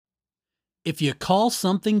If you call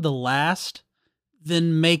something the last,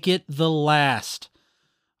 then make it the last.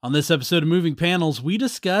 On this episode of Moving Panels, we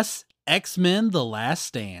discuss X-Men: The Last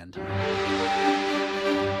Stand.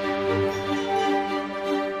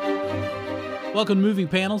 Welcome to Moving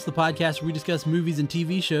Panels, the podcast where we discuss movies and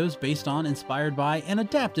TV shows based on, inspired by, and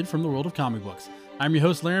adapted from the world of comic books. I'm your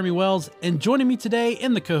host, Laramie Wells, and joining me today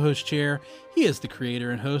in the co-host chair, he is the creator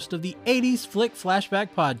and host of the 80s Flick Flashback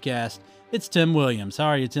podcast. It's Tim Williams. How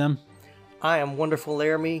are you, Tim? I am wonderful,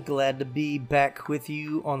 Laramie. Glad to be back with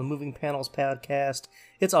you on the Moving Panels podcast.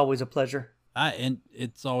 It's always a pleasure. And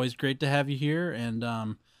it's always great to have you here.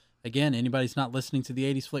 And again, anybody's not listening to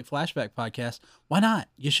the 80s Flick Flashback podcast, why not?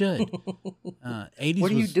 You should. 80s What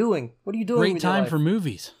are you doing? What are you doing? Great with your time life? for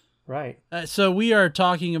movies. Right. So we are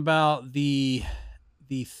talking about the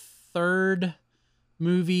third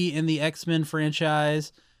movie in the X-Men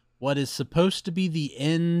franchise, what is supposed to be the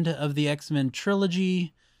end of the X-Men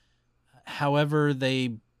trilogy. However,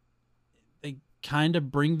 they kind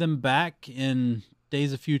of bring them back in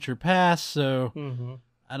Days of Future Past, so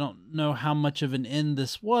I don't know how much of an end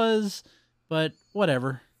this was, but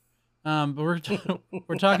whatever. But we're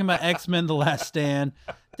talking about X-Men: The Last Stand.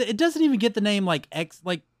 It doesn't even get the name like X,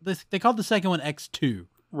 like this. They called the second one X2.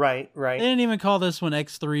 Right. They didn't even call this one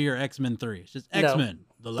X3 or X-Men 3. It's just X-Men: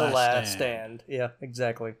 The Last Stand. Yeah,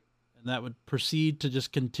 exactly. And that would proceed to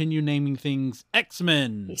just continue naming things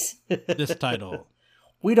X-Men, this title.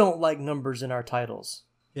 We don't like numbers in our titles.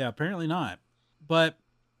 Yeah, apparently not. But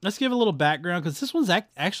let's give a little background, because this one's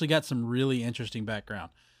actually got some really interesting background.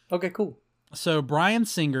 Okay, cool. So Bryan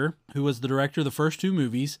Singer, who was the director of the first two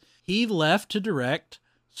movies, he left to direct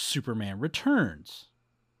Superman Returns.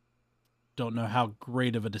 Don't know how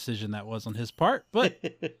great of a decision that was on his part, but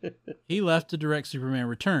he left to direct Superman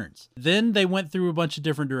Returns. Then they went through a bunch of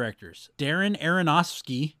different directors. Darren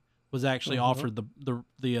Aronofsky was actually offered the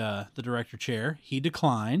director chair. He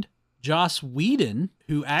declined. Joss Whedon,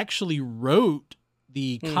 who actually wrote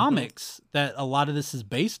the comics that a lot of this is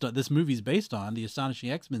based on, this movie's based on, the Astonishing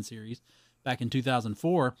X-Men series back in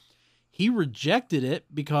 2004, he rejected it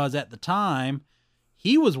because at the time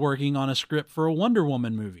he was working on a script for a Wonder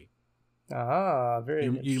Woman movie. Ah, very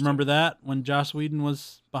You remember that when Joss Whedon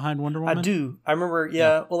was behind Wonder Woman? I do. I remember,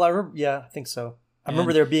 yeah. Well, I think so. I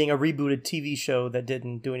remember there being a rebooted TV show that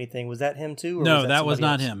didn't do anything. Was that him too? Or No, that was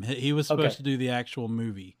not else? him. He was supposed to do the actual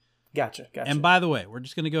movie. Gotcha. And by the way, we're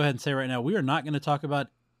just going to go ahead and say right now, we are not going to talk about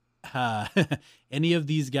any of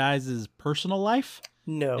these guys' personal life.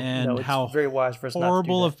 No, and it's how very wise for us not to do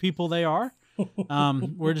horrible that. of people they are.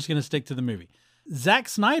 We're just going to stick to the movie. Zack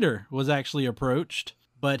Snyder was actually approached,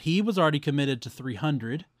 but he was already committed to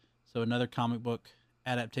 300, so another comic book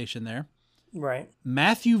adaptation there. Right.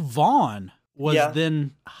 Matthew Vaughn was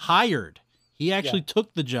then hired. He actually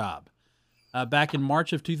took the job back in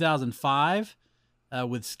March of 2005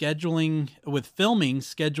 with filming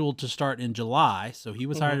scheduled to start in July. So he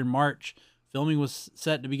was hired in March. Filming was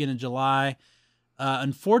set to begin in July.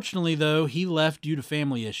 Unfortunately, though, he left due to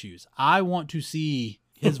family issues. I want to see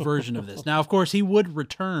his version of this. Now, of course, he would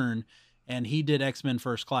return, and he did X-Men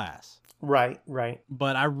First Class. Right.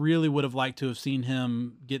 But I really would have liked to have seen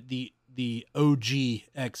him get the OG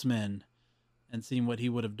X-Men and seen what he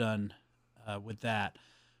would have done with that.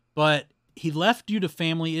 But he left due to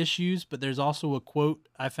family issues, but there's also a quote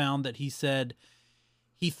I found that he said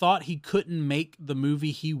he thought he couldn't make the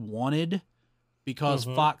movie he wanted because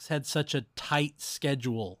Fox had such a tight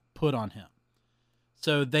schedule put on him.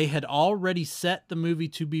 So they had already set the movie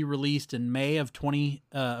to be released in May of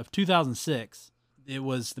 2006. It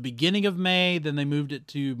was the beginning of May, then they moved it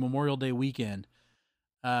to Memorial Day weekend,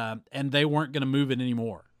 and they weren't going to move it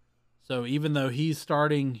anymore. So even though he's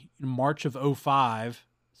starting in March of 2005,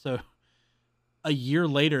 so a year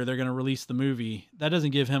later they're going to release the movie, that doesn't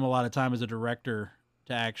give him a lot of time as a director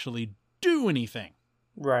to actually do anything.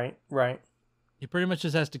 Right. He pretty much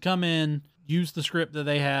just has to come in, use the script that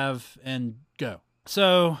they have, and go.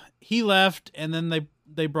 So he left, and then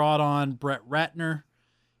they brought on Brett Ratner.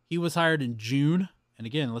 He was hired in June. And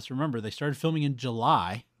again, let's remember, they started filming in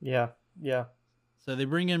July. Yeah. So they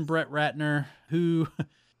bring in Brett Ratner, who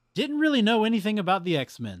didn't really know anything about the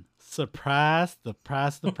X-Men. Surprise.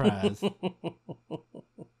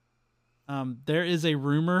 There is a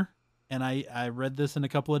rumor, and I read this in a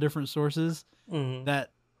couple of different sources,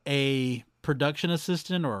 that a production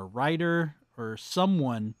assistant or a writer or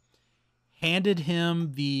someone handed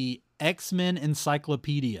him the X-Men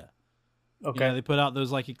encyclopedia. Okay. They put out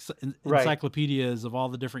those like encyclopedias of all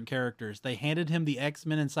the different characters. They handed him the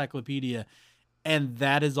X-Men encyclopedia, and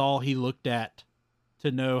that is all he looked at to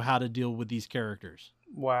know how to deal with these characters.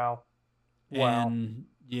 Wow. And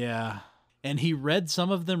yeah, and he read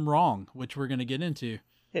some of them wrong, which we're going to get into.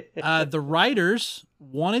 The writers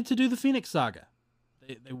wanted to do the Phoenix Saga.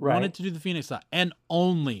 They wanted to do the Phoenix Saga, and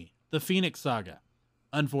only the Phoenix Saga.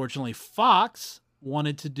 Unfortunately, Fox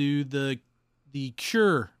wanted to do the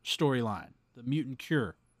Cure storyline, the mutant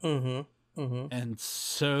Cure. Mm-hmm. Mm-hmm. And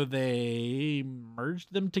so they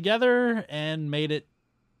merged them together and made it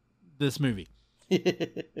this movie.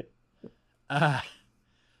 Of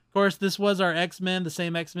course, this was our X-Men, the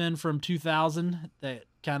same X-Men from 2000 that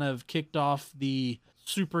kind of kicked off the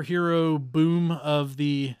superhero boom of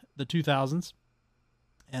the 2000s.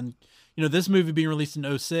 And, you know, this movie being released in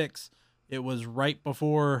 2006, it was right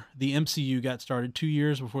before the MCU got started, 2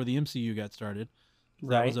 years before the MCU got started.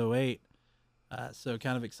 That was 2008. So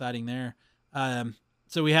kind of exciting there.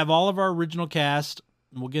 So we have all of our original cast,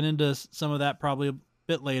 and we'll get into some of that probably a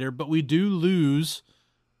bit later, but we do lose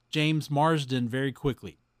James Marsden very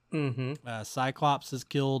quickly. Mm-hmm. Cyclops is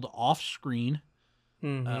killed off screen,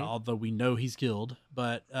 Mm-hmm. although we know he's killed,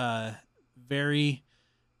 but very,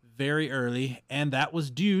 very early. And that was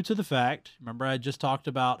due to the fact, remember I just talked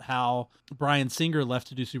about how Bryan Singer left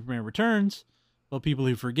to do Superman Returns. Well, people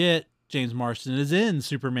who forget, James Marsden is in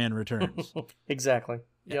Superman Returns. Exactly.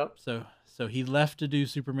 Yep. So he left to do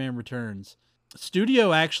Superman Returns.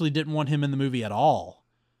 Studio actually didn't want him in the movie at all.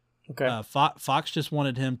 Okay. Fox just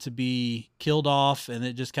wanted him to be killed off, and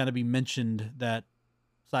it just kind of be mentioned that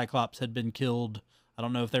Cyclops had been killed. I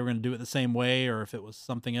don't know if they were going to do it the same way or if it was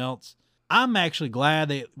something else. I'm actually glad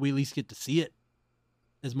that we at least get to see it,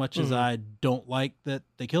 as much as I don't like that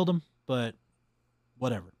they killed him, but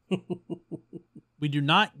whatever. We do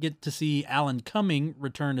not get to see Alan Cumming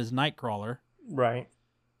return as Nightcrawler. Right.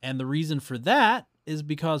 And the reason for that is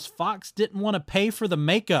because Fox didn't want to pay for the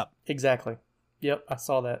makeup. Exactly. Yep, I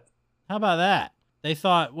saw that. How about that? They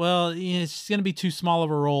thought, well, it's going to be too small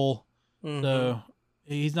of a role, so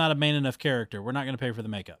he's not a main enough character. We're not going to pay for the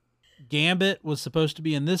makeup. Gambit was supposed to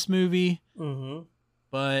be in this movie,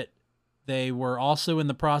 but they were also in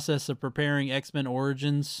the process of preparing X-Men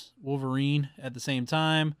Origins Wolverine at the same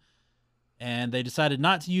time, and they decided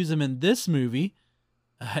not to use him in this movie,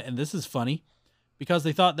 and this is funny, because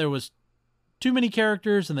they thought there was too many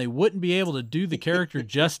characters and they wouldn't be able to do the character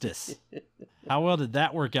justice. How well did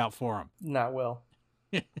that work out for them? Not well.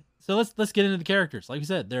 So let's get into the characters. Like you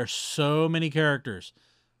said, there are so many characters.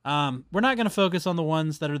 We're not going to focus on the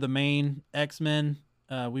ones that are the main X-Men.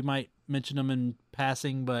 We might mention them in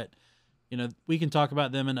passing, but you know, we can talk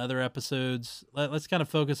about them in other episodes. Let's kind of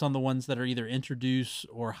focus on the ones that are either introduced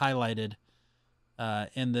or highlighted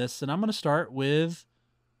in this. And I'm going to start with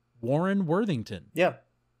Warren Worthington. Yeah.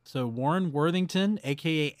 So Warren Worthington,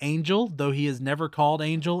 aka Angel, though he is never called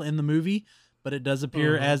Angel in the movie, but it does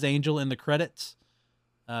appear as Angel in the credits.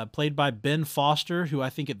 Played by Ben Foster, who I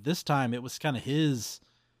think at this time it was kind of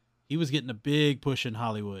he was getting a big push in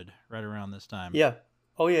Hollywood right around this time. Yeah.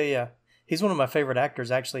 Oh, yeah. He's one of my favorite actors,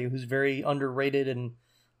 actually, who's very underrated and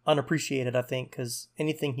unappreciated, I think, because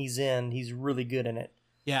anything he's in, he's really good in it.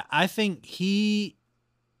 Yeah, I think he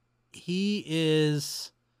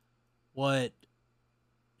is what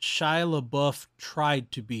Shia LaBeouf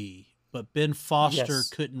tried to be, but Ben Foster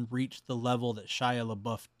couldn't reach the level that Shia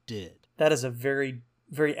LaBeouf did. That is a very,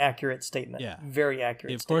 very accurate statement. Yeah. Very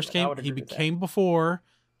accurate Of course, he came before.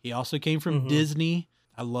 He also came from Disney.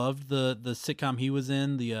 I loved the sitcom he was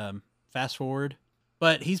in, the Fast Forward.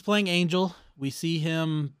 But he's playing Angel. We see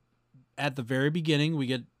him at the very beginning. We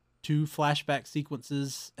get 2 flashback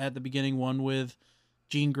sequences at the beginning. One with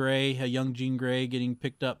Jean Grey, a young Jean Grey, getting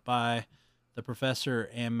picked up by the Professor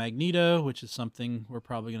and Magneto, which is something we're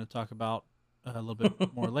probably going to talk about a little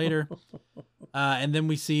bit more later. And then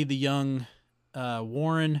we see the young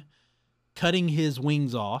Warren cutting his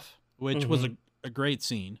wings off, which was a great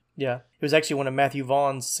scene. Yeah. It was actually one of Matthew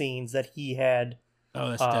Vaughn's scenes that he had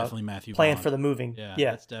that's definitely Matthew planned Vaughn. for the movie. Yeah,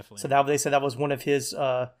 that's definitely. So they said that was one of his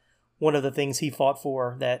one of the things he fought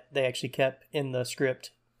for that they actually kept in the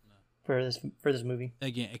script for this movie.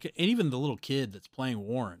 Again, and even the little kid that's playing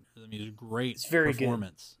Warren, I mean, it's a great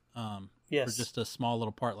performance. For just a small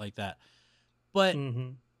little part like that. But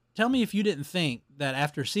tell me if you didn't think that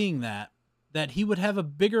after seeing that he would have a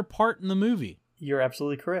bigger part in the movie. You're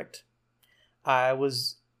absolutely correct. I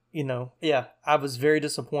was, I was very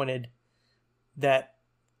disappointed that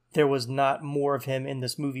there was not more of him in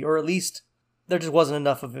this movie, or at least there just wasn't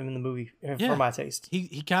enough of him in the movie for my taste.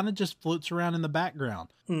 He kind of just floats around in the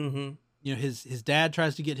background. You know, his dad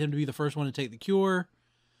tries to get him to be the first one to take the cure,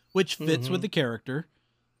 which fits with the character,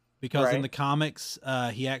 because in the comics,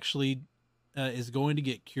 he actually is going to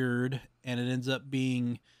get cured, and it ends up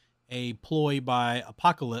being a ploy by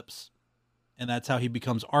Apocalypse, and that's how he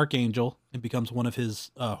becomes Archangel and becomes one of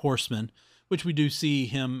his horsemen, which we do see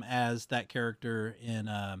him as that character in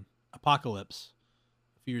Apocalypse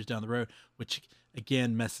a few years down the road, which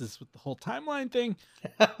again messes with the whole timeline thing.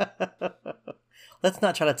 Let's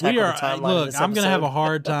not try to tackle the timeline. Look, I'm going to have a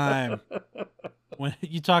hard time when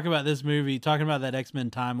you talk about this movie, talking about that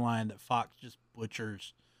X-Men timeline that Fox just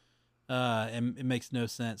butchers. And it makes no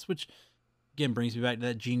sense, which again brings me back to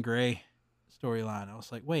that Jean Grey storyline. I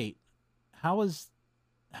was like, wait, how is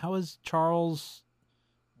Charles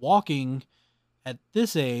walking at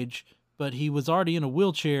this age, but he was already in a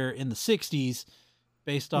wheelchair in the 60s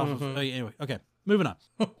based off of, anyway, okay, moving on.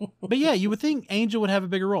 But yeah, you would think Angel would have a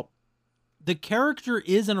bigger role. The character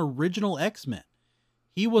is an original X-Men.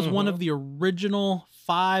 He was one of the original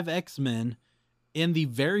 5 X-Men in the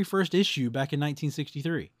very first issue back in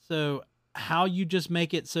 1963. So how you just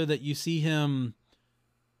make it so that you see him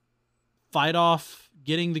fight off,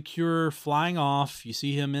 getting the cure, flying off. You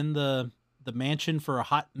see him in the mansion for a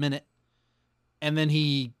hot minute, and then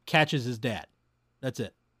he catches his dad. That's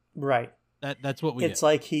it. Right. That's what we It's get.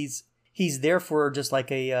 like he's there for just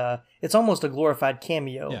like a, it's almost a glorified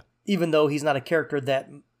cameo. Yeah. Even though he's not a character that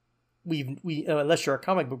we unless you're a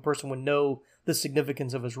comic book person, would know the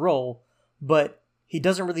significance of his role, but he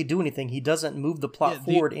doesn't really do anything. He doesn't move the plot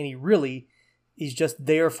forward, and he's just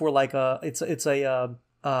there for like it's a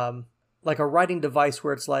like a writing device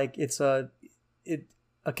where it's like it's a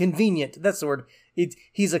convenient, that's the word.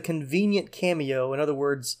 He's a convenient cameo. In other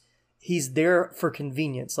words, he's there for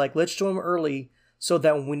convenience. Like, let's show him early so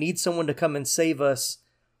that when we need someone to come and save us,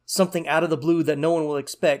 something out of the blue that no one will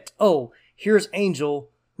expect. Oh, here's Angel.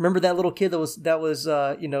 Remember that little kid that was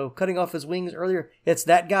cutting off his wings earlier? It's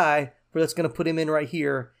that guy, but that's going to put him in right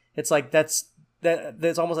here. It's like that's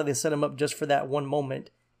almost like they set him up just for that one moment,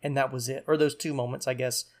 and that was it. Or those 2 moments, I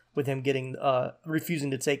guess, with him getting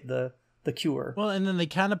refusing to take the cure. Well, and then they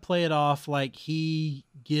kind of play it off like he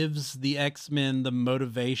gives the X-Men the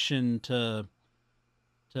motivation to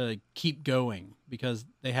keep going, because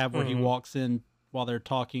they have where he walks in while they're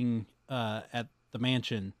talking at the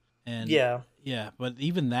mansion. And yeah, but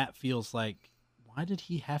even that feels like, why did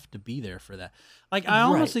he have to be there for that? Like, I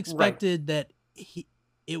almost expected that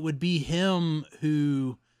it would be him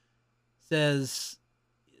who says,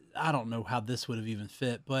 I don't know how this would have even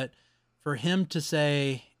fit, but for him to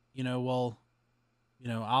say, I'll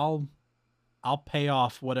pay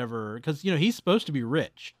off whatever, because he's supposed to be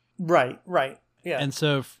rich, right, yeah, and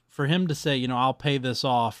so for him to say, I'll pay this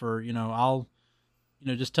off, or I'll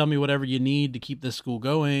just tell me whatever you need to keep this school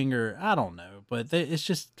going, or I don't know, but it's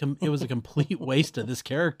just it was a complete waste of this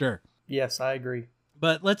character. Yes, I agree.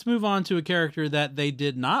 But let's move on to a character that they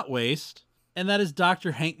did not waste, and that is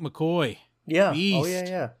Dr. Hank McCoy. Yeah. Beast. Oh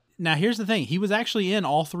yeah. Now here's the thing: he was actually in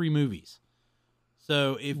all 3 movies.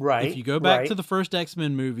 So if you go back to the first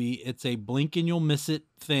X-Men movie, it's a blink and you'll miss it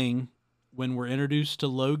thing when we're introduced to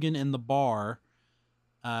Logan in the bar.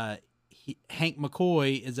 Hank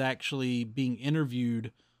McCoy is actually being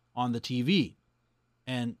interviewed on the TV,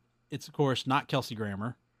 and it's of course not Kelsey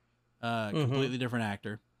Grammer, completely different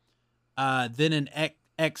actor. Then in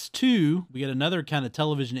X2, we get another kind of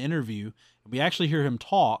television interview, and we actually hear him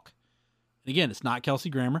talk. And again, it's not Kelsey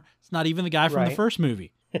Grammer. It's not even the guy from the first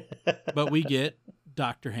movie, but we get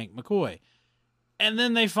Dr. Hank McCoy. And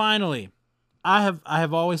then they finally, I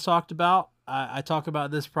have always talked about, I talk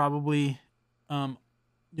about this probably,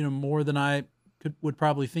 more than I would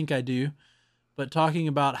probably think I do, but talking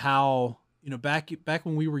about how, back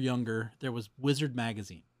when we were younger, there was Wizard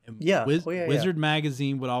Magazine. And Wizard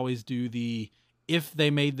Magazine would always do if they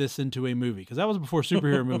made this into a movie, because that was before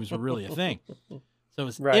superhero movies were really a thing. So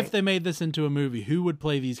it's if they made this into a movie, who would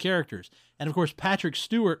play these characters? And of course, Patrick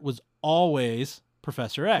Stewart was always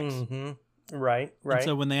Professor X. Right. And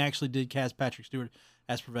so when they actually did cast Patrick Stewart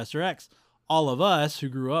as Professor X, all of us who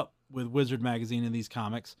grew up with Wizard Magazine and these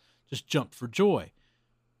comics just jumped for joy.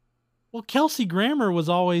 Well, Kelsey Grammer was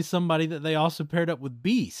always somebody that they also paired up with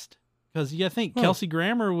Beast, because I think Kelsey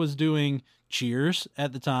Grammer was doing Cheers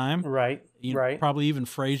at the time. Right. Probably even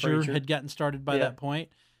Frasier had gotten started by that point.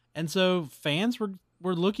 And so fans were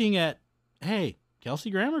looking at, hey, Kelsey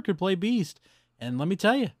Grammer could play Beast. And let me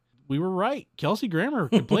tell you, we were right. Kelsey Grammer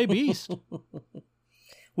could play Beast.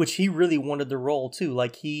 Which he really wanted the role too.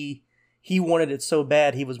 Like he wanted it so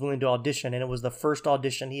bad he was willing to audition, and it was the first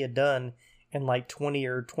audition he had done in like 20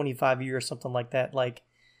 or 25 years, something like that. Like,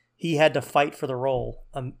 he had to fight for the role,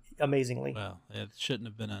 amazingly. Well, it shouldn't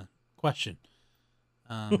have been a question.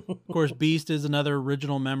 Of course, Beast is another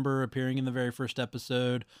original member appearing in the very first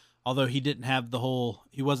episode, although he didn't have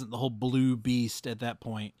he wasn't the whole blue Beast at that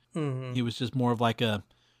point. He was just more of like a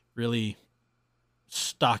really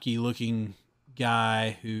stocky looking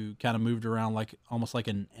guy who kind of moved around like almost like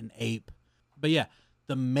an ape. But yeah,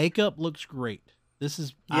 the makeup looks great. This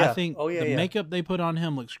is, I Yeah. think, Oh, yeah, the yeah. makeup they put on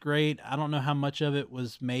him looks great. I don't know how much of it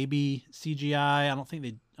was maybe CGI. I don't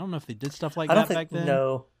know if they did stuff like I don't that think back then.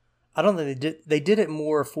 no, I don't think they did. They did it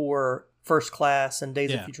more for First Class and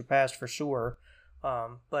Days of Yeah. Future Past for sure.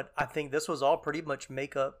 But I think this was all pretty much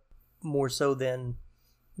makeup more so than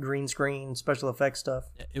green screen special effects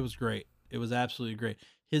stuff. It was great. It was absolutely great.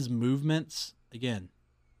 His movements, again,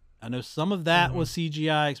 I know some of that was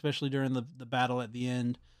CGI, especially during the battle at the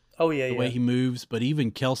end, Oh yeah, the yeah. way he moves, but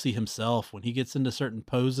even Kelsey himself, when he gets into certain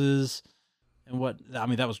poses and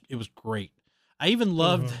it was great. I even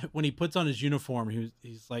loved when he puts on his uniform,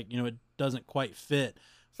 he's like, it doesn't quite fit.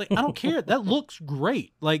 It's like, I don't care. That looks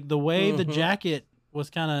great. Like the way the jacket was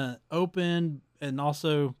kind of open and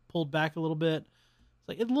also pulled back a little bit. It's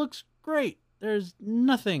like, it looks great. There's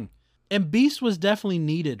nothing. And Beast was definitely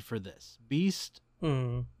needed for this. Beast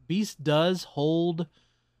does hold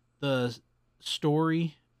the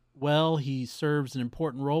story well. He serves an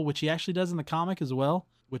important role, which he actually does in the comic as well,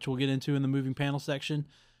 which we'll get into in the moving panel section.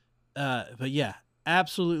 But yeah,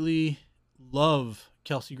 absolutely love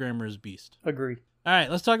Kelsey Grammer as Beast. Agree. All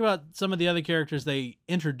right, let's talk about some of the other characters they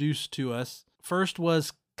introduced to us. First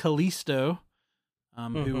was Callisto,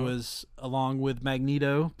 who was along with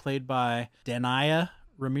Magneto, played by Danaya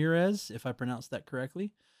Ramirez, if I pronounced that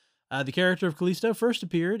correctly. The character of Callisto first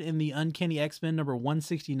appeared in the Uncanny X-Men number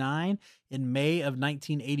 169 in May of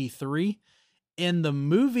 1983. In the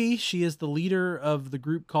movie, she is the leader of the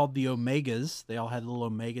group called the Omegas. They all had a little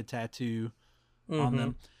Omega tattoo on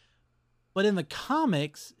them. But in the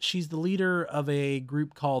comics, she's the leader of a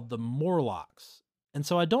group called the Morlocks. And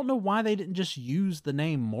so I don't know why they didn't just use the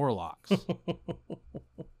name Morlocks.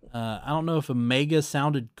 I don't know if Omega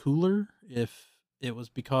sounded cooler, if it was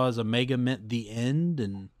because Omega meant the end.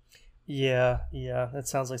 And Yeah, that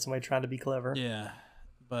sounds like somebody trying to be clever. yeah,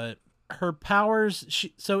 but her powers,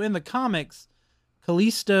 so in the comics,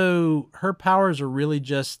 Callisto, her powers are really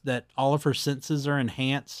just that all of her senses are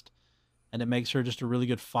enhanced, and it makes her just a really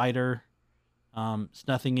good fighter. It's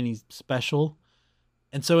nothing any special.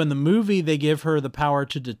 And so in the movie, they give her the power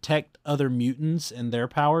to detect other mutants and their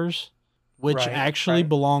powers, which actually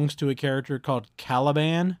belongs to a character called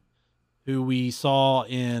Caliban, who we saw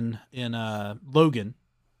in Logan,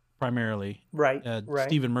 primarily. Right.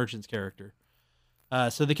 Stephen Merchant's character.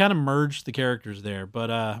 So they kind of merged the characters there.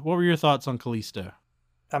 But what were your thoughts on Callisto?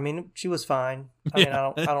 I mean, she was fine.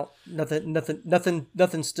 I mean,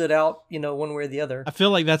 nothing stood out, one way or the other. I feel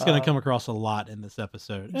like that's going to come across a lot in this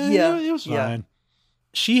episode. Yeah, it was fine. Yeah.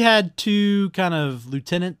 She had two kind of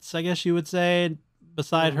lieutenants, I guess you would say,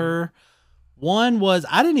 beside her. One was,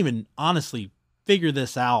 I didn't even honestly figure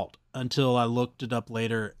this out until I looked it up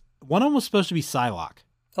later. One of them was supposed to be Psylocke.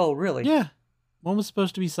 Oh, really? Yeah. One was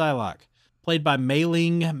supposed to be Psylocke, played by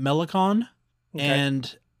Mei-Ling Melicon. Okay.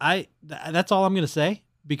 And that's all I'm going to say,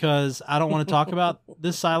 because I don't want to talk about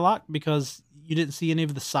this Psylocke, because you didn't see any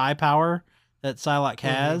of the Psy power that Psylocke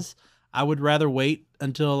has. I would rather wait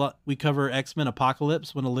until we cover X-Men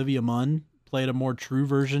Apocalypse, when Olivia Munn played a more true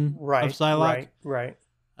version of Psylocke. Right.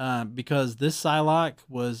 Because this Psylocke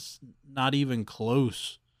was not even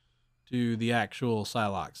close to the actual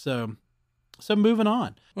Psylocke. So moving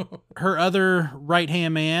on. Her other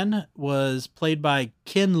right-hand man was played by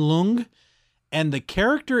Ken Leung, and the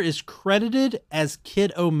character is credited as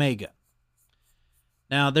Kid Omega.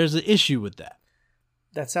 Now, there's an issue with that.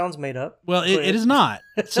 That sounds made up. Well, it is not.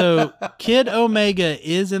 So Kid Omega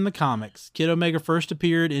is in the comics. Kid Omega first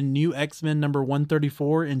appeared in New X-Men number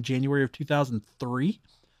 134 in January of 2003.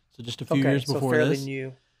 So just a few years before fairly this.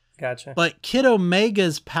 New. Gotcha. But Kid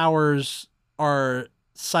Omega's powers are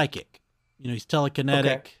psychic. He's telekinetic.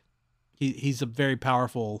 Okay. He's a very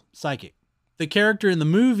powerful psychic. The character in the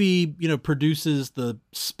movie, produces the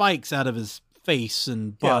spikes out of his face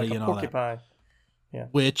and body, like and all porcupine. That. Yeah.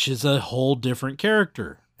 Which is a whole different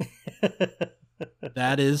character.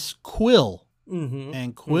 That is Quill.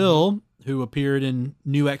 And Quill, who appeared in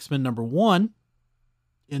New X-Men number 1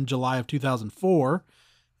 in July of 2004.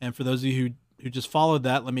 And for those of you who just followed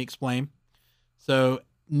that, let me explain. So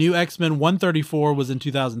New X-Men 134 was in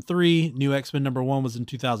 2003. New X-Men number 1 was in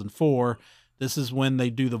 2004. This is when they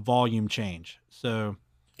do the volume change. So,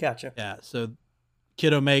 gotcha. Yeah. So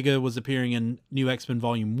Kid Omega was appearing in New X-Men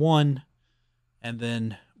volume 1. And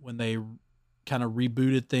then when they kind of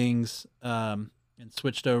rebooted things and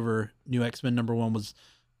switched over, New X-Men number 1 was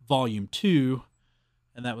volume 2.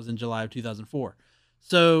 And that was in July of 2004.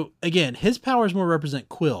 So again, his powers more represent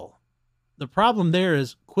Quill. The problem there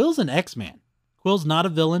is Quill's an X-Man. Quill's not a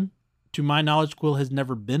villain. To my knowledge, Quill has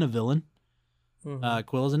never been a villain.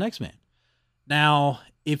 Quill is an X-Man. Now,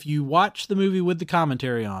 if you watch the movie with the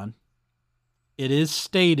commentary on, it is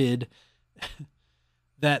stated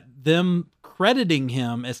that them crediting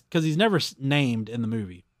him as, because he's never named in the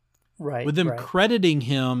movie, Right. with them crediting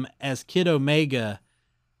him as Kid Omega,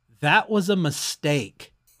 that was a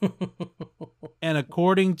mistake. And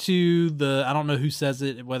according to I don't know who says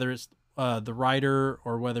it, whether it's the writer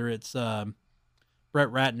or whether it's Brett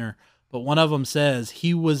Ratner, but one of them says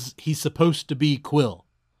he's supposed to be Quill.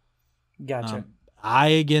 Gotcha. I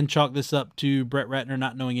again chalk this up to Brett Ratner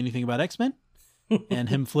not knowing anything about X-Men and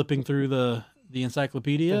him flipping through the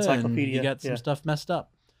encyclopedia. And he got some stuff messed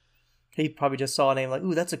up. He probably just saw a name like,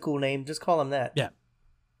 ooh, that's a cool name. Just call him that. Yeah.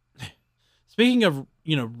 Speaking of,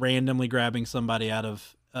 randomly grabbing somebody out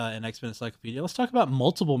of an X-Men encyclopedia, let's talk about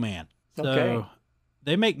Multiple Man. So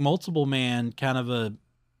they make Multiple Man kind of a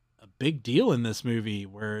big deal in this movie,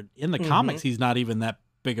 where in the comics he's not even that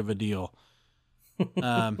big of a deal.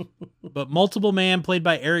 But Multiple Man, played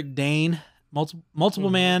by Eric Dane, Multiple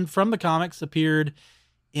Man from the comics, appeared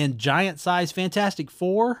in Giant Size Fantastic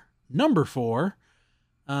Four, number 4.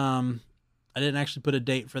 I didn't actually put a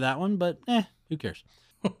date for that one, but who cares?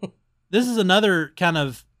 This is another kind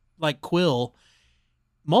of like Quill.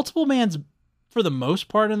 Multiple Man's, for the most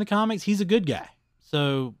part in the comics, he's a good guy.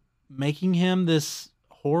 So making him this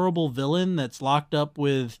horrible villain that's locked up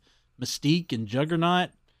with Mystique and Juggernaut,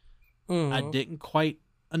 I didn't quite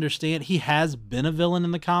understand. He has been a villain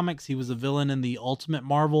in the comics. He was a villain in the Ultimate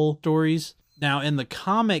Marvel stories. Now, in the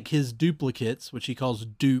comic, his duplicates, which he calls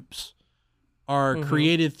dupes, are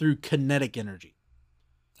created through kinetic energy.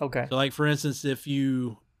 Okay. So, like, for instance, if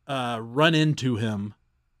you run into him,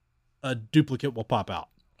 a duplicate will pop out.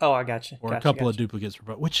 Oh, I got you. Or a couple of duplicates will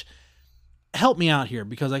pop out, which help me out here,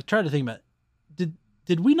 because I tried to think about,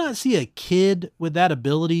 did we not see a kid with that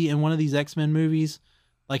ability in one of these X-Men movies?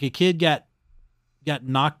 Like, a kid got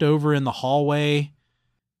knocked over in the hallway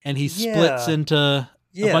and he splits into a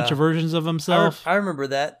bunch of versions of himself. I remember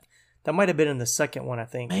that. That might have been in the second one, I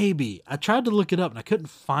think. Maybe. I tried to look it up and I couldn't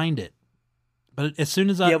find it. But as soon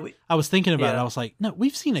as I was thinking about it, I was like, no,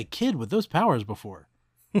 we've seen a kid with those powers before.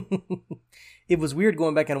 It was weird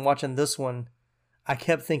going back and watching this one. I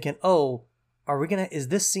kept thinking, oh, is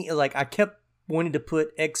this scene, like, I kept wanting to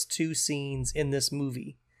put X2 scenes in this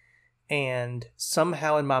movie. And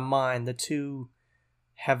somehow in my mind, the two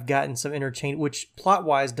have gotten some interchange, which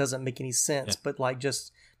plot-wise doesn't make any sense. But like,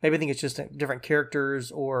 just maybe I think it's just different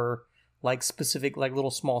characters or like specific, like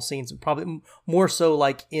little small scenes. Probably more so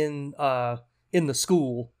like in the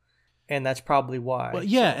school, and that's probably why. Well,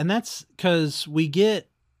 yeah, and that's because we get,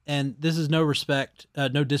 and this is no disrespect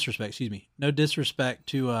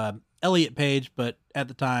to Elliot Page, but at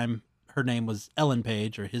the time her name was Ellen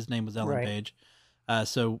Page, or his name was Ellen Page.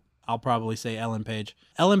 So I'll probably say Ellen Page.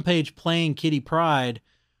 Ellen Page playing Kitty Pryde.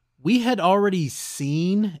 We had already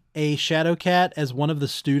seen a Shadowcat as one of the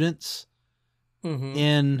students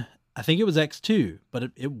in, I think it was X2,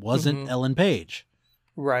 but it wasn't Ellen Page.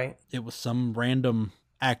 Right. It was some random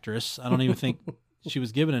actress. I don't even think she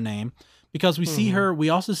was given a name, because we see her. We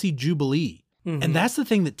also see Jubilee. And that's the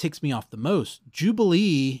thing that ticks me off the most.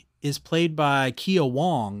 Jubilee is played by Kia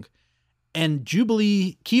Wong, and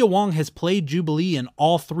Kia Wong has played Jubilee in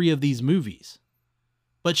all 3 of these movies,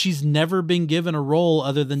 but she's never been given a role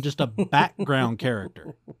other than just a background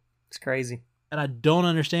character. It's crazy. And I don't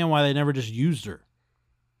understand why they never just used her.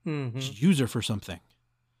 Just use her for something.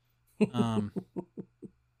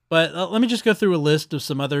 But let me just go through a list of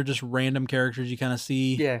some other just random characters you kind of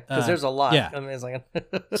see. Yeah, because there's a lot. Yeah. I mean, it's like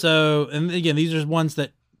So, and again, these are ones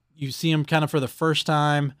that you see them kind of for the first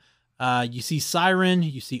time. You see Siren,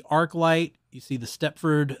 you see Arclight, you see the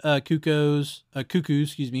Stepford Cuckoos,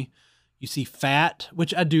 excuse me. You see Fat,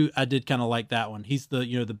 which I did kind of like that one. He's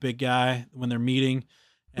the big guy when they're meeting,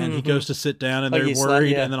 and he goes to sit down and they're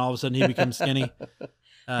worried, and then all of a sudden he becomes skinny.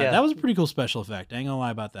 That was a pretty cool special effect. I ain't gonna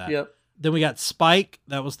lie about that. Yep. Then we got Spike.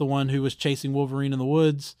 That was the one who was chasing Wolverine in the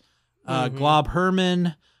woods. Glob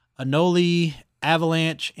Herman, Anole,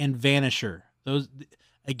 Avalanche, and Vanisher. Those,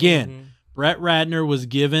 again, Brett Ratner was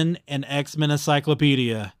given an X-Men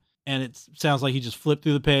encyclopedia, and it sounds like he just flipped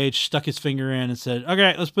through the page, stuck his finger in, and said,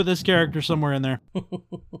 okay, let's put this character somewhere in there. All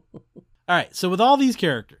right, so with all these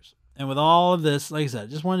characters, and with all of this, like I said, I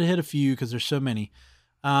just wanted to hit a few because there's so many.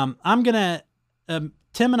 Tim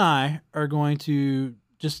and I are going to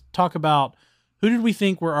just talk about who did we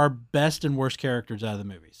think were our best and worst characters out of the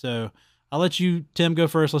movie. So I'll let you, Tim, go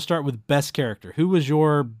first. Let's start with best character. Who was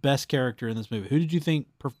your best character in this movie? Who did you think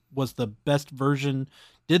was the best version,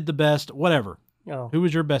 did the best, whatever? Oh, who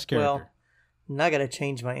was your best character? Well, now I got to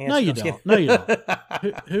change my answer. No, you don't. No, you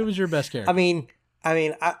don't. Who was your best character? I mean,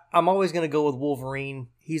 I'm always going to go with Wolverine.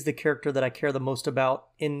 He's the character that I care the most about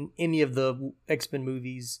in any of the X-Men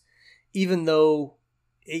movies. even though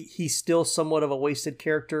he's still somewhat of a wasted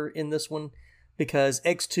character in this one, because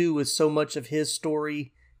X2 was so much of his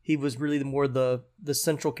story. He was really the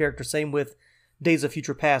central character. Same with Days of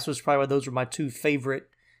Future Past, which is probably why those are my two favorite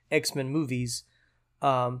X-Men movies.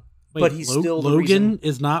 Wait, but he's still Logan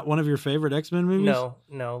is not one of your favorite X-Men movies?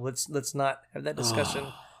 No. Let's not have that discussion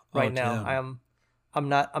right now. Tim. I'm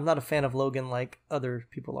not a fan of Logan like other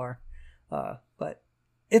people are. But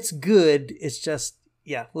it's good. It's just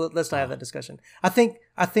let's not have that discussion. I think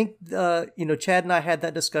Chad and I had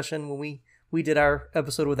that discussion when we did our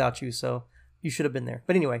episode without you, so you should have been there.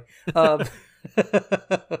 But anyway,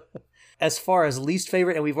 as far as least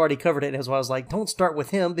favorite, and we've already covered it, as well, I was like, don't start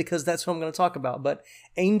with him because that's who I'm going to talk about. But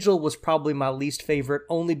Angel was probably my least favorite,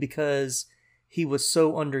 only because he was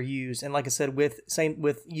so underused. And like I said, with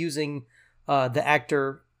using the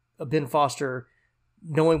actor Ben Foster,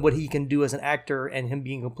 knowing what he can do as an actor, and him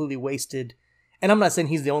being completely wasted. And I'm not saying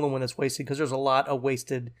he's the only one that's wasted, because there's a lot of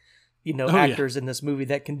wasted, actors in this movie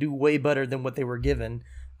that can do way better than what they were given.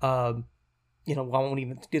 I won't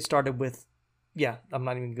even get started with. Yeah, I'm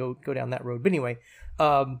not even go down that road. But anyway,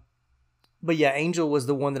 but yeah, Angel was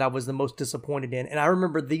the one that I was the most disappointed in, and I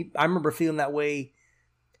remember feeling that way,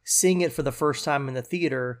 seeing it for the first time in the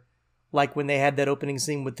theater, like when they had that opening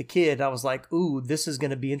scene with the kid. I was like, "Ooh, this is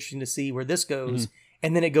going to be interesting to see where this goes,"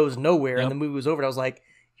 and then it goes nowhere, and the movie was over. And I was like,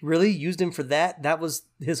 "Really? Used him for that? That was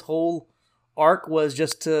his whole arc, was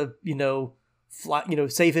just to fly,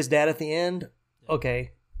 save his dad at the end?"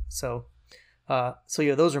 Okay, so.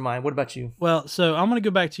 Yeah, those are mine. What about you? Well, so I'm going to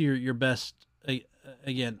go back to your best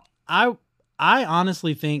again. I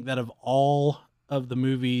honestly think that of all of the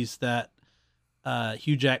movies that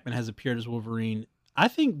Hugh Jackman has appeared as Wolverine, I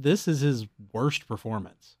think this is his worst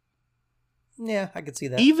performance. Yeah, I could see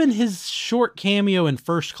that. Even his short cameo in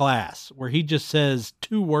First Class, where he just says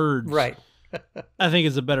 2 words, right? I think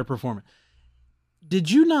is a better performance. Did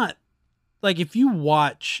you not? Like, if you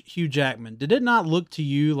watch Hugh Jackman, did it not look to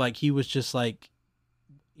you like he was just like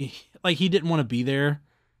he didn't want to be there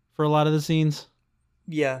for a lot of the scenes?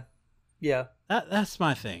 Yeah. That's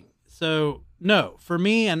my thing. So, no, for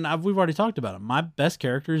me, and we've already talked about him, my best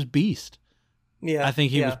character is Beast. Yeah. I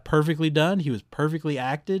think he was perfectly done. He was perfectly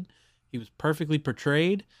acted. He was perfectly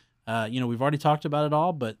portrayed. We've already talked about it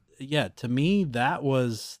all, but yeah, to me, that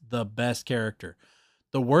was the best character.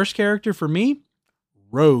 The worst character for me,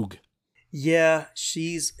 Rogue. Yeah,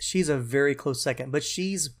 she's a very close second, but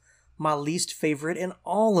she's my least favorite in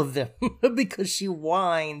all of them because she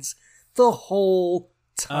whines the whole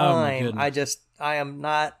time. I am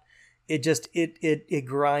not. It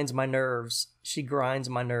grinds my nerves. She grinds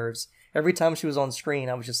my nerves. Every time she was on screen,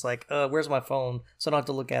 I was just like, where's my phone? So I don't have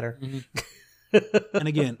to look at her. Mm-hmm. And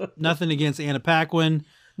again, nothing against Anna Paquin.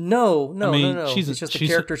 No. She's just a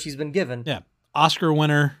character she's been given. Yeah, Oscar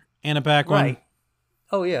winner Anna Paquin. Right.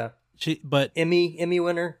 Oh yeah. Emmy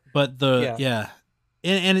winner. But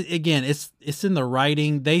and again, it's in the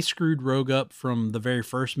writing. They screwed Rogue up from the very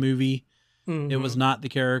first movie. Mm-hmm. It was not the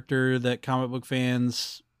character that comic book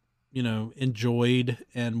fans, enjoyed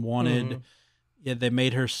and wanted. Mm-hmm. Yeah, they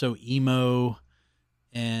made her so emo,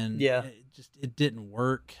 and it didn't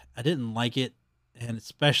work. I didn't like it, and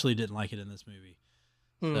especially didn't like it in this movie.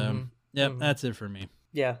 So, that's it for me.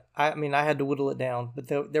 Yeah, I had to whittle it down, but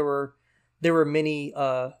there were many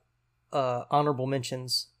honorable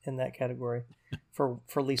mentions in that category for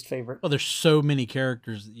least favorite. Well, there's so many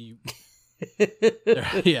characters that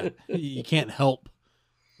you can't help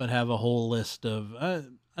but have a whole list of I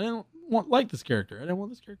don't like this character. I don't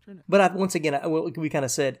want this character in it. But once again, we kind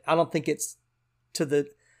of said I don't think it's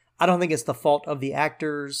the fault of the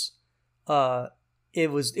actors.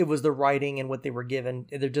 It was the writing and what they were given.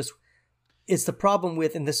 It's the problem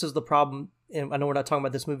with, and this is the problem. And I know we're not talking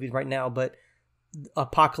about this movie right now, but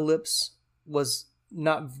Apocalypse was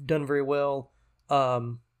not done very well.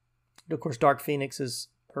 Of course, Dark Phoenix is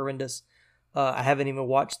horrendous. I haven't even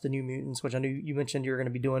watched the New Mutants, which I knew you mentioned you're going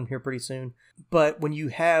to be doing here pretty soon. But when you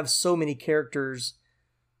have so many characters,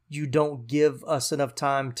 you don't give us enough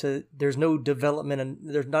time to. There's no development, and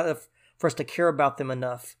there's not enough for us to care about them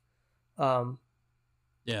enough. That's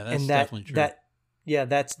definitely true.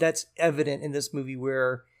 That's evident in this movie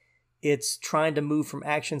where it's trying to move from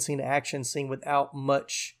action scene to action scene without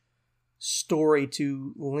much story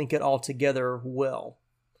to link it all together well,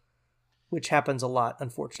 which happens a lot,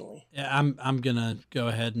 unfortunately. Yeah, I'm gonna go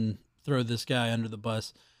ahead and throw this guy under the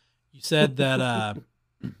bus. You said that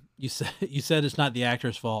you said it's not the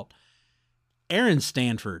actor's fault. Aaron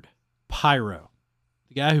Stanford, Pyro,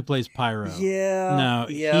 the guy who plays Pyro.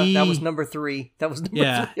 That was number 3. That was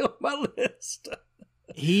number 3 on my list.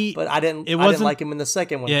 But I didn't like him in the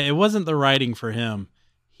second one. Yeah, it wasn't the writing for him.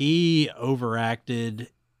 He overacted.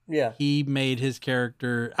 Yeah. He made his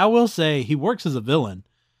character, I will say, he works as a villain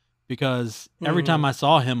because every time I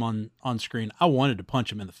saw him on screen, I wanted to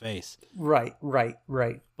punch him in the face. Right.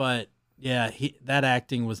 But yeah, that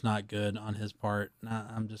acting was not good on his part.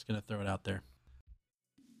 I'm just going to throw it out there.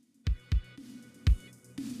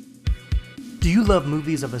 Do you love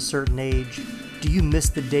movies of a certain age? Do you miss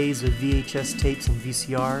the days of VHS tapes and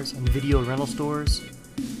VCRs and video rental stores?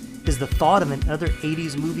 Is the thought of another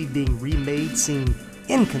 80s movie being remade seem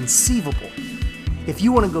inconceivable? If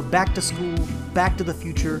you want to go back to school, back to the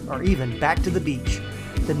future, or even back to the beach,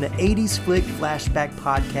 then the 80s Flick Flashback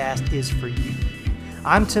Podcast is for you.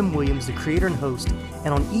 I'm Tim Williams, the creator and host,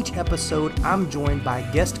 and on each episode, I'm joined by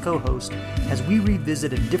a guest co-host as we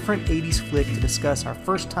revisit a different 80s flick to discuss our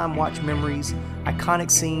first-time watch memories,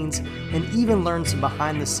 iconic scenes, and even learn some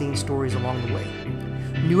behind-the-scenes stories along the way.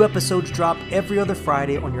 New episodes drop every other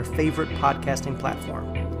Friday on your favorite podcasting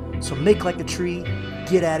platform. So make like a tree,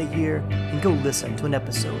 get out of here, and go listen to an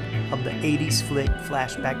episode of the 80s Flick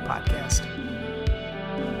Flashback Podcast.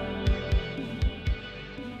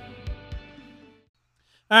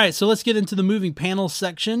 All right, so let's get into the moving panel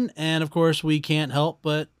section. And of course, we can't help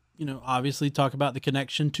but, obviously talk about the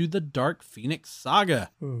connection to the Dark Phoenix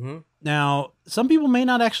Saga. Mm-hmm. Now, some people may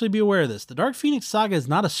not actually be aware of this. The Dark Phoenix Saga is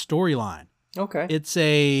not a storyline. Okay. It's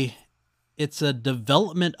a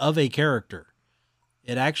development of a character.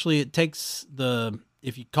 It takes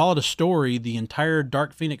if you call it a story, the entire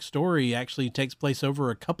Dark Phoenix story actually takes place over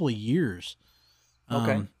a couple of years.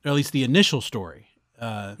 Okay. Or at least the initial story.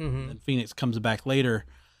 And Phoenix comes back later.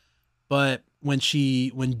 But when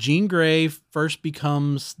Jean Grey first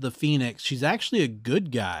becomes the Phoenix, she's actually a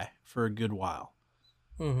good guy for a good while.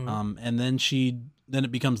 Mm-hmm. And then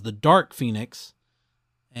it becomes the Dark Phoenix.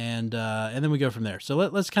 And then we go from there. So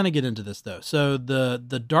let's kind of get into this though. So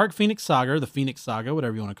the Dark Phoenix Saga, or the Phoenix Saga,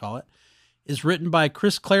 whatever you want to call it, is written by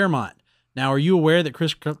Chris Claremont. Now, are you aware that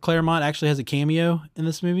Chris Claremont actually has a cameo in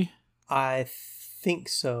this movie? I think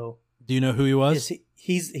so. Do you know who he was?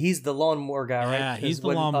 He's the lawnmower guy, right? Yeah, he's the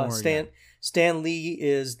lawnmower guy. Stan Lee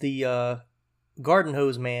is the garden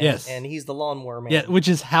hose man, yes, and he's the lawnmower man. Yeah, which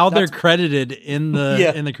is how they're credited in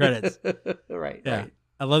the in the credits. Right.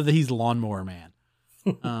 I love that he's lawnmower man.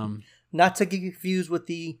 Not to get confused with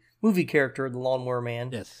the movie character, the lawnmower man.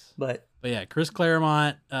 Yes, but yeah, Chris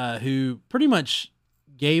Claremont, who pretty much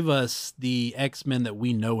gave us the X-Men that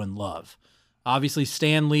we know and love. Obviously,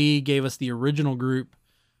 Stan Lee gave us the original group,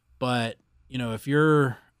 but if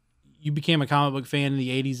you became a comic book fan in the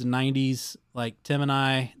 80s and 90s, like Tim and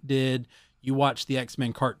I did, you watched the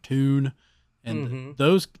X-Men cartoon, and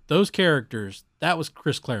those characters, that was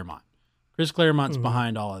Chris Claremont. Chris Claremont's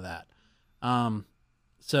behind all of that.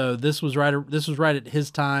 So this was right at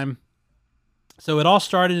his time. So it all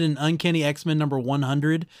started in Uncanny X-Men number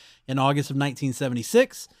 100 in August of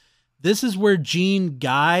 1976. This is where Jean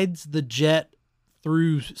guides the jet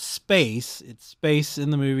through space. It's space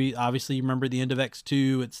in the movie. Obviously, you remember the end of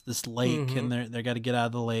X2. It's this lake, and they got to get out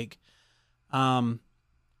of the lake.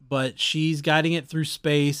 But she's guiding it through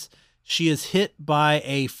space. She is hit by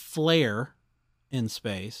a flare in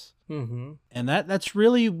space, and that's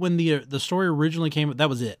really when the story originally came. That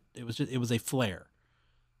was it. It was a flare.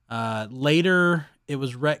 Later, it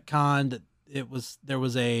was retconned. There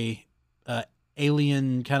was a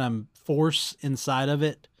alien kind of force inside of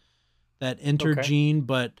it that entered Jean,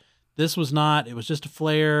 but this was not. It was just a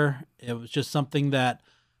flare. It was just something that,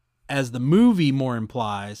 as the movie more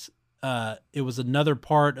implies, it was another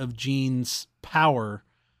part of Jean's power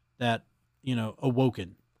that,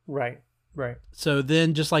 awoken. Right. So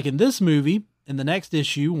then, just like in this movie, in the next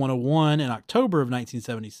issue, 101, in October of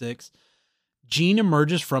 1976, Jean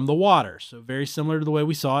emerges from the water. So very similar to the way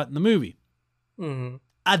we saw it in the movie. Mm-hmm.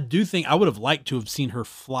 I do think I would have liked to have seen her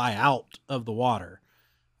fly out of the water.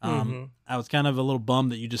 I was kind of a little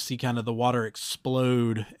bummed that you just see kind of the water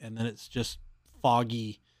explode and then it's just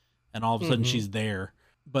foggy and all of a sudden she's there.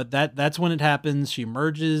 But that's when it happens. She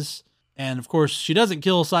emerges, and of course she doesn't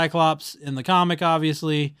kill Cyclops in the comic,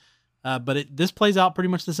 obviously, but this plays out pretty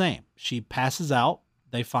much the same. She passes out.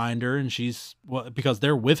 They find her, and because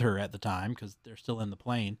they're with her at the time because they're still in the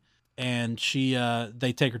plane, and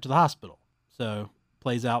they take her to the hospital. So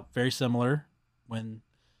plays out very similar. When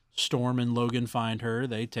Storm and Logan find her,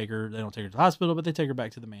 they don't take her to the hospital, but they take her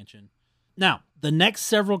back to the mansion. Now, the next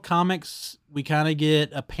several comics, we kind of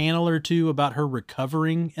get a panel or two about her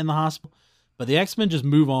recovering in the hospital, but the X-Men just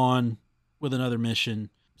move on with another mission.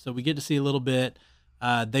 So we get to see a little bit.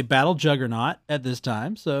 They battle Juggernaut at this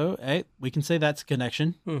time, so hey, we can say that's a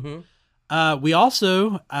connection. We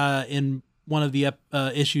also, in one of the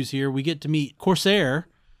issues here, we get to meet Corsair,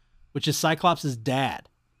 which is Cyclops' dad.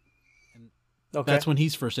 Okay. That's when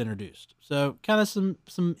he's first introduced. So kind of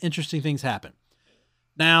some interesting things happen.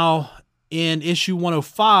 Now, in issue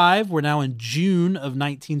 105, we're now in June of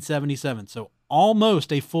 1977. So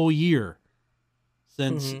almost a full year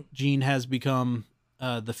since Jean has become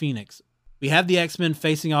the Phoenix. We have the X-Men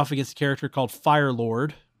facing off against a character called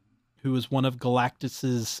Firelord, who is one of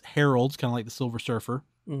Galactus's heralds, kind of like the Silver Surfer.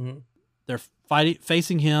 Mm-hmm. They're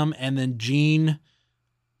facing him, and then Jean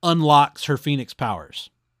unlocks her Phoenix powers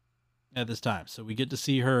at this time. So we get to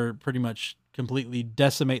see her pretty much completely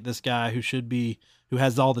decimate this guy who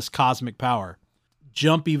has all this cosmic power.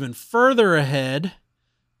 Jump even further ahead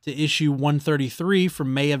to issue 133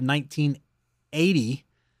 from May of 1980.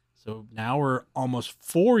 So now we're almost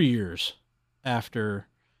 4 years after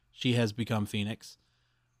she has become Phoenix.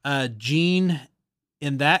 Jean,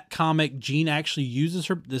 in that comic, Jean actually uses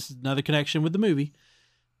her, this is another connection with the movie,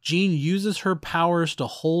 Jean uses her powers to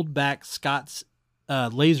hold back Scott's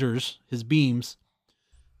lasers, his beams,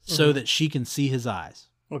 so that she can see his eyes.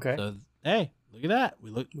 Okay. So, hey, look at that.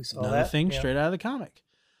 We saw another that. thing straight out of the comic.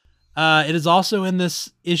 It is also in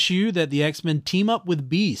this issue that the X-Men team up with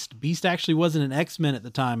Beast. Beast actually wasn't an X-Men at the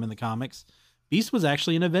time in the comics. Beast was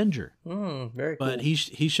actually an Avenger. Very cool. But he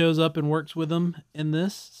shows up and works with them in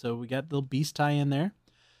this. So we got the little Beast tie in there.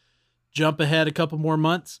 Jump ahead a couple more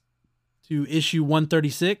months to issue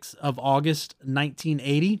 136 of August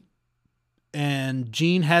 1980. And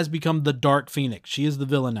Jean has become the Dark Phoenix. She is the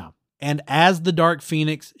villain now. And as the Dark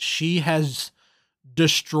Phoenix, she has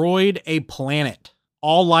destroyed a planet.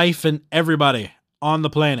 All life and everybody on the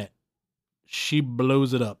planet. She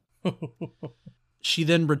blows it up. She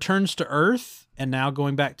then returns to Earth, and now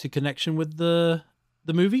going back to connection with the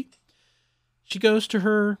movie, she goes to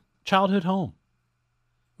her childhood home.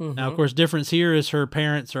 Now, of course, difference here is her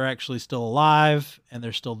parents are actually still alive, and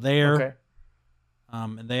they're still there. Okay.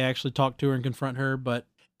 And they actually talk to her and confront her, but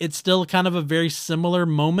it's still kind of a very similar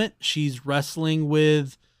moment. She's wrestling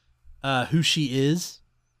with who she is.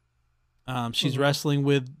 She's wrestling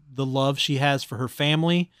with the love she has for her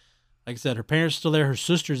family. Like I said, her parents are still there. Her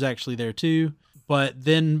sister's actually there too. But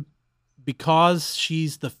then because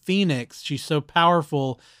she's the Phoenix, she's so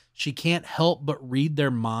powerful, she can't help but read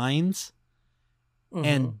their minds.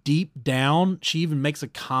 And deep down, she even makes a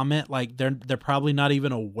comment like they're probably not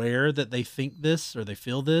even aware that they think this or they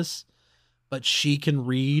feel this, but she can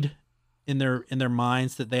read in their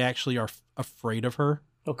minds that they actually are afraid of her.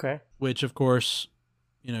 Okay. Which of course,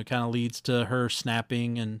 kind of leads to her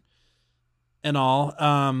snapping and all.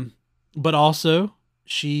 But also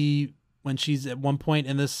when she's at one point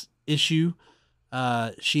in this issue,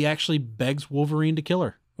 she actually begs Wolverine to kill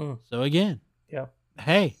her. So again,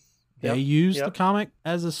 hey, they use the comic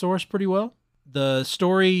as a source pretty well. The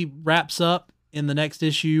story wraps up in the next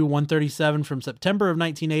issue, 137 from September of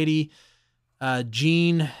 1980.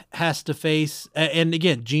 Jean has to face, and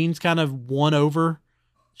again, Jean's kind of won over.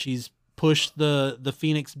 She's pushed the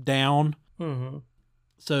Phoenix down.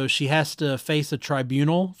 So she has to face a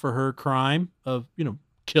tribunal for her crime of,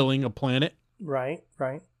 killing a planet. Right.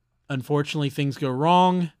 Unfortunately, things go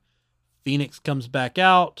wrong. Phoenix comes back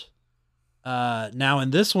out. Now in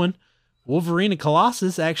this one, Wolverine and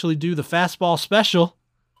Colossus actually do the fastball special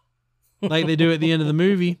like they do at the end of the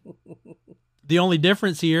movie. The only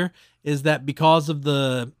difference here is that because of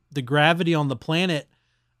the gravity on the planet,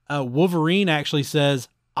 Wolverine actually says,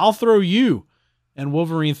 "I'll throw you," and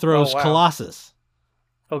Wolverine throws Colossus.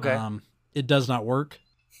 Okay. It does not work.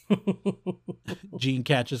 Jean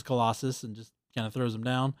catches Colossus and just kind of throws him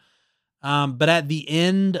down. But at the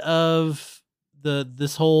end of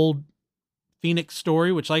this whole Phoenix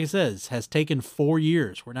story, which like I said, has taken 4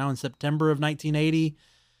 years. We're now in September of 1980.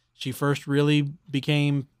 She first really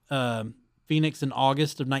became Phoenix in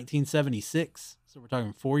August of 1976. So we're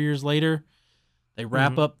talking 4 years later. They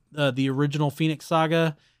wrap up the original Phoenix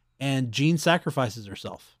saga, and Jean sacrifices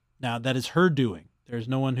herself. Now, that is her doing. There's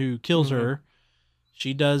no one who kills her.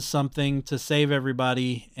 She does something to save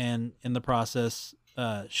everybody, and in the process,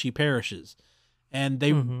 she perishes. And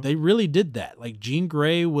they really did that. Like, Jean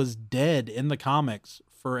Grey was dead in the comics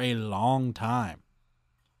for a long time.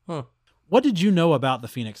 What did you know about the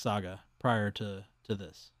Phoenix saga prior to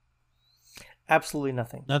this? Absolutely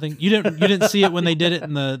nothing. Nothing? You didn't see it when they did it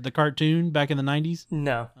in the cartoon back in the 90s?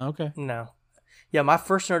 No. Okay. No. Yeah, my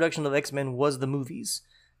first introduction to the X-Men was the movies.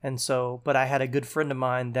 And so, but I had a good friend of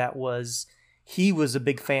mine he was a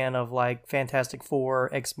big fan of like Fantastic Four,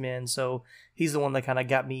 X-Men. So he's the one that kind of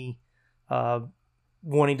got me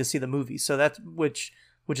wanting to see the movie. So that's which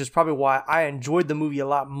is probably why I enjoyed the movie a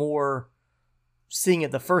lot more seeing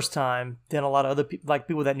it the first time than a lot of other people, like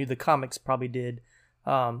people that knew the comics probably did.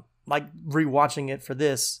 Like rewatching it for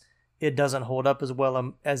this, it doesn't hold up as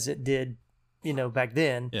well as it did back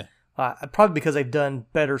then. Yeah. Probably because they've done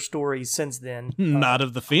better stories since then. Not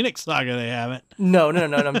of the Phoenix Saga, they haven't. No.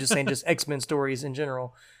 I'm just saying, just X-Men stories in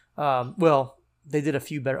general. Well, they did a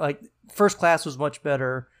few better. Like First Class was much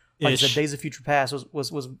better. Like I said, Days of Future Past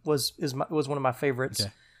was one of my favorites.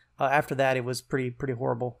 Okay. After that, it was pretty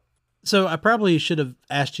horrible. So I probably should have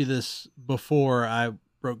asked you this before I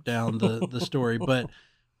broke down the story, but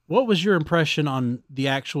what was your impression on the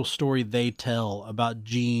actual story they tell about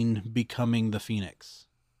Jean becoming the Phoenix?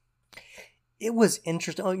 It was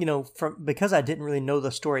interesting, because I didn't really know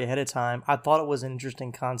the story ahead of time. I thought it was an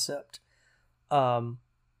interesting concept, and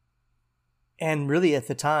really at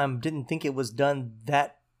the time didn't think it was done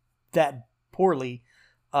that poorly,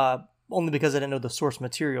 only because I didn't know the source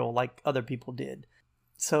material like other people did.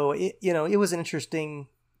 So it was an interesting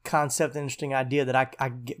concept, an interesting idea that I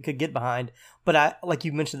could get behind. But like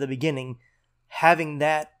you mentioned at the beginning, having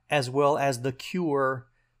that as well as the Cure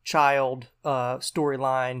child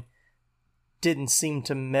storyline didn't seem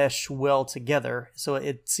to mesh well together. So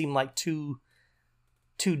it seemed like two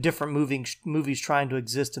different movies trying to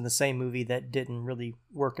exist in the same movie that didn't really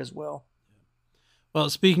work as well.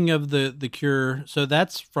 Well, speaking of the Cure, so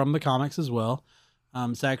that's from the comics as well.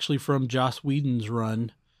 It's actually from Joss Whedon's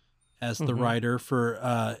run as the writer for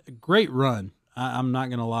a great run. I'm not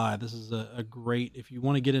going to lie. This is a great, if you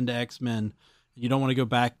want to get into X-Men, you don't want to go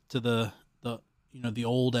back to the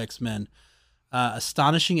old X-Men.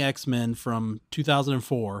 Astonishing X-Men from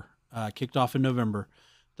 2004, kicked off in November.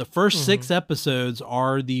 The first 6 episodes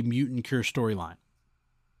are the Mutant Cure storyline.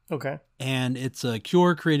 Okay. And it's a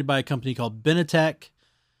Cure created by a company called Benetech.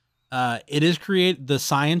 It is the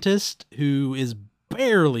scientist who is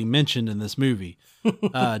barely mentioned in this movie,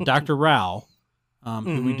 Dr. Rao,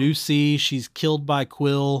 who we do see. She's killed by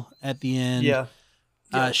Quill at the end.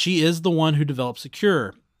 Yeah. She is the one who develops a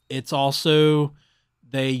cure. It's also,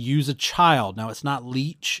 they use a child. Now, it's not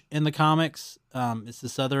Leech in the comics. It's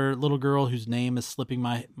this other little girl whose name is slipping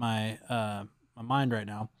my mind right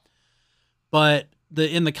now. But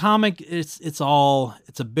in the comic, it's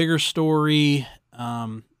a bigger story.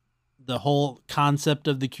 The whole concept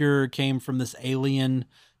of the cure came from this alien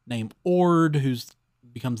named Ord, who's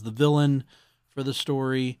becomes the villain for the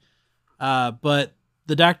story. But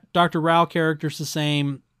the Dr. Rao character's the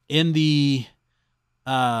same. In the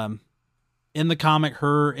comic,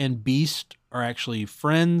 her and Beast are actually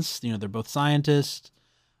friends. They're both scientists.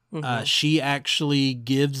 She actually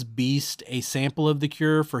gives Beast a sample of the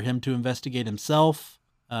cure for him to investigate himself.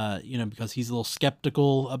 Because he's a little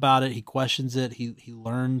skeptical about it. He questions it. He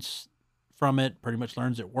learns from it, pretty much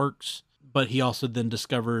learns it works. But he also then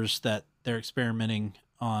discovers that they're experimenting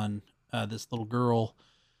on this little girl.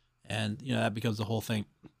 And, that becomes the whole thing.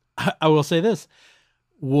 I will say this.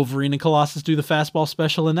 Wolverine and Colossus do the fastball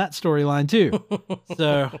special in that storyline too.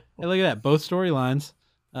 So hey, look at that. Both storylines,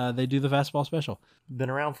 they do the fastball special. Been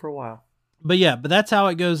around for a while. But that's how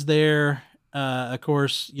it goes there. Of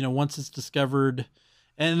course, once it's discovered,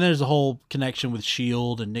 and there's a whole connection with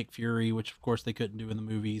S.H.I.E.L.D. and Nick Fury, which of course they couldn't do in the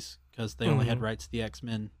movies because they only had rights to the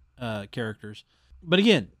X-Men characters. But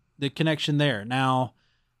again, the connection there. Now,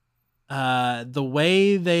 the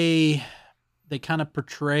way they kind of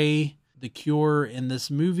portray the Cure in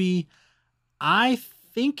this movie, I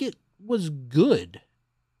think it was good.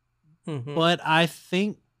 But I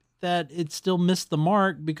think that it still missed the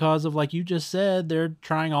mark because of, like you just said, they're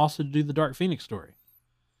trying also to do the Dark Phoenix story.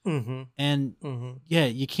 And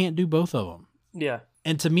you can't do both of them. Yeah.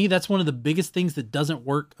 And to me, that's one of the biggest things that doesn't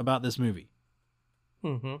work about this movie.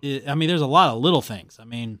 There's a lot of little things.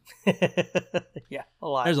 Yeah, a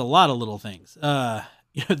lot. There's a lot of little things.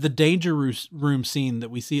 The danger room scene that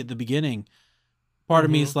we see at the beginning, part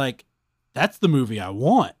of me is like, that's the movie I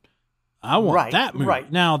want. I want that movie.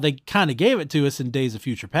 Right. Now, they kind of gave it to us in Days of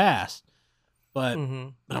Future Past, but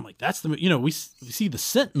I'm like, that's the movie. We see the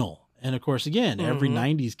Sentinel. And of course, again, every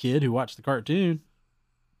 90s kid who watched the cartoon,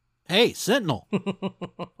 hey, Sentinel,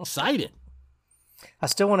 excited. I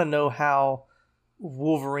still want to know how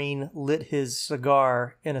Wolverine lit his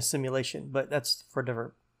cigar in a simulation, but that's for a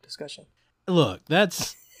different discussion. Look,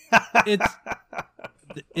 it's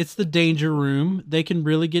the danger room. They can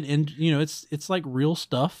really get in, it's like real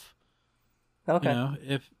stuff. Okay.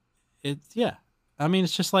 It's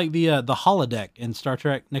just like the holodeck in Star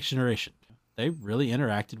Trek Next Generation. They really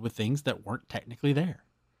interacted with things that weren't technically there.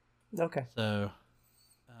 Okay. So,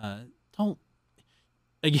 don't.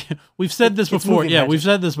 Again, we've said this before. Yeah, we've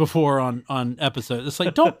said this before on episodes. It's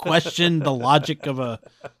like, don't question the logic of a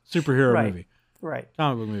superhero movie. Right.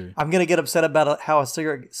 Comic book movie. I'm going to get upset about how a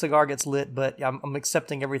cigar gets lit, but I'm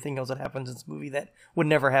accepting everything else that happens in this movie that would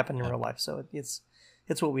never happen in real life. So it's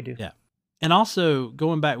what we do. Yeah. And also,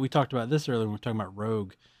 going back, we talked about this earlier when we were talking about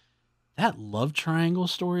Rogue. That love triangle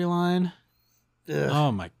storyline.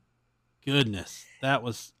 Oh my goodness. That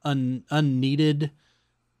was unneeded,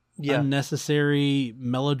 unnecessary,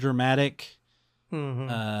 melodramatic.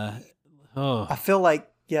 I feel like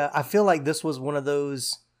this was one of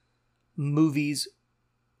those movies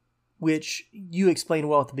which you explained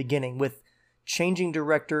well at the beginning, with changing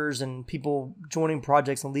directors and people joining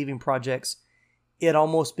projects and leaving projects. It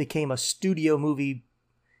almost became a studio movie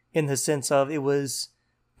in the sense of it was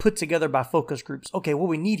put together by focus groups. Okay, what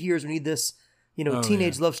we need here is we need this,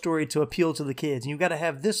 teenage love story to appeal to the kids. And you've got to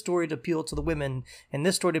have this story to appeal to the women and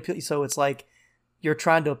this story to appeal. So it's like you're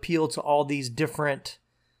trying to appeal to all these different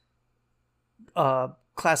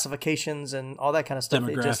classifications and all that kind of stuff.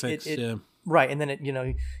 Demographics, right. And then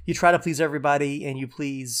you try to please everybody and you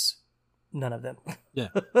please none of them. Yeah.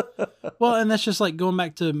 Well, and that's just like going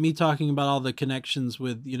back to me talking about all the connections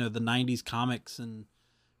with, the 90s comics, and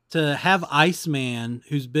to have Iceman,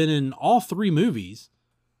 who's been in all 3 movies,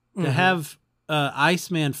 to have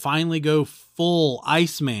Iceman finally go full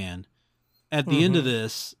Iceman at the end of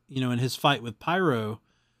this, in his fight with Pyro,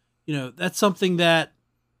 that's something that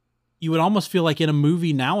you would almost feel like in a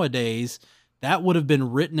movie nowadays, that would have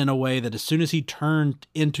been written in a way that as soon as he turned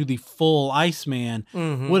into the full Iceman,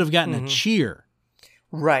 would have gotten a cheer.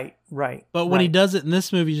 Right. But when he does it in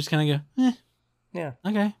this movie, you just kind of go, yeah,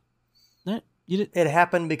 okay. It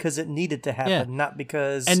happened because it needed to happen, not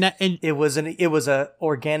because and it was a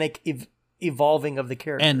organic evolving of the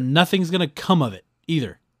character. And nothing's going to come of it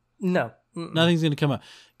either. No. Nothing's going to come up.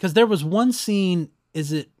 Because there was one scene,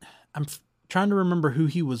 I'm trying to remember who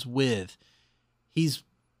he was with. He's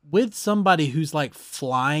with somebody who's like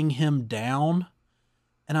flying him down.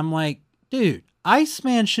 And I'm like, dude,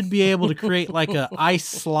 Iceman should be able to create like a ice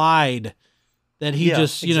slide that he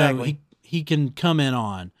he can come in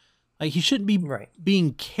on. Like, he shouldn't be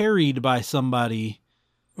being carried by somebody.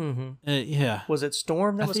 Was it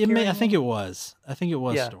Storm that was carrying him? I think it was.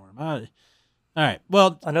 Storm. All right.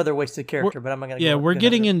 Well, another wasted character, but I'm not going to. Yeah, we're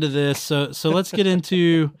getting into this. So let's get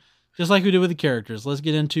into, just like we did with the characters, let's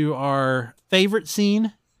get into our favorite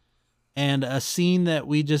scene and a scene that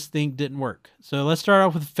we just think didn't work. So let's start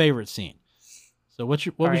off with the favorite scene. So what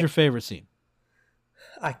was your favorite scene?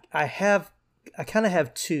 I kind of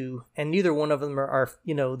have 2, and neither one of them are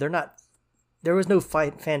they're not. There was no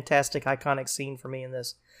fantastic, iconic scene for me in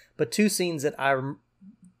this, but 2 scenes that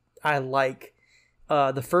I like.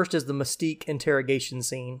 The first is the Mystique interrogation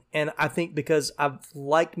scene, and I think because I've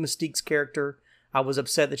liked Mystique's character, I was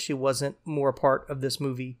upset that she wasn't more a part of this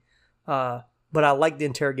movie. But I like the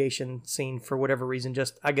interrogation scene for whatever reason.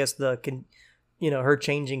 Just I guess her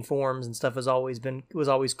changing forms and stuff was always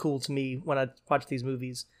cool to me when I watched these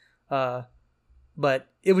movies. But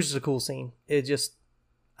it was just a cool scene. It just,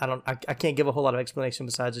 I can't give a whole lot of explanation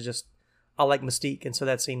besides I like Mystique, and so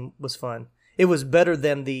that scene was fun. It was better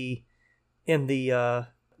than in the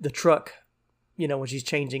truck, when she's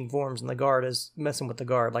changing forms and the guard is messing with the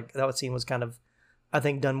guard. Like, that scene was kind of, I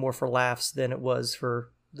think, done more for laughs than it was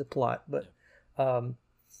for the plot. But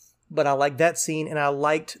I liked that scene, and I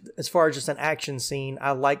liked, as far as just an action scene,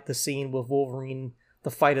 I liked the scene with Wolverine,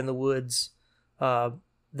 the fight in the woods.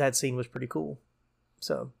 That scene was pretty cool.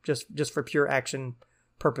 So just for pure action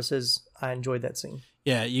purposes, I enjoyed that scene.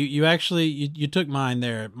 Yeah, you actually you took mine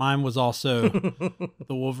there. Mine was also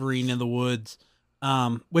the Wolverine in the woods,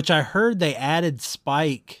 which I heard they added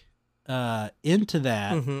Spike into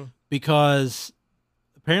that because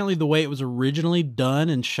apparently the way it was originally done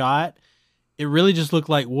and shot, it really just looked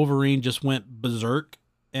like Wolverine just went berserk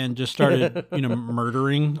and just started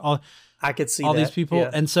murdering all. I could see all these people.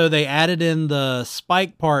 Yeah. And so they added in the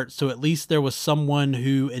Spike part, so at least there was someone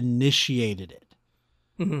who initiated it.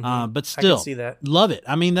 But still, I can see that. Love it.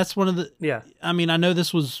 I mean, that's one of the... Yeah. I mean, I know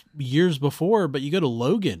this was years before, but you go to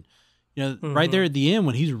Logan, right there at the end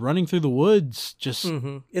when he's running through the woods, just...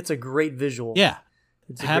 It's a great visual. Yeah.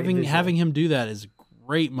 Having him do that is a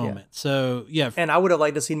great moment. Yeah. So, yeah. And I would have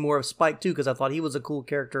liked to see more of Spike, too, because I thought he was a cool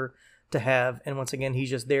character to have. And once again,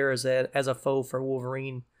 he's just there as a foe for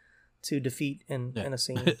Wolverine to defeat in a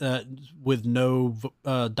scene. With no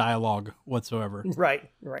dialogue whatsoever. Right.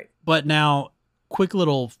 But now, quick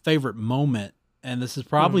little favorite moment, and this is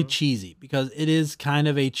probably cheesy, because it is kind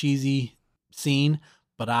of a cheesy scene,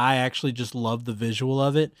 but I actually just love the visual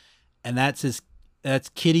of it, and that's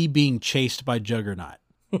Kitty being chased by Juggernaut.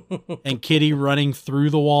 And Kitty running through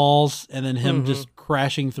the walls, and then him just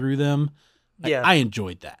crashing through them. I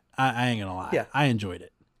enjoyed that. I ain't gonna lie. Yeah. I enjoyed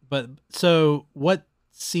it. But so what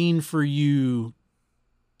scene for you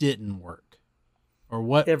didn't work, or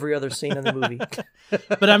what? Every other scene in the movie.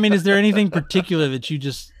 But I mean, is there anything particular that you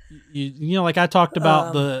just You know, like I talked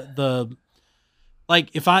about like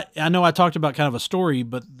if I know I talked about kind of a story,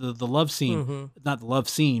 but the love scene, not the love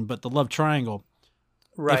scene, but the love triangle.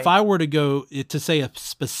 Right. If I were to go to say a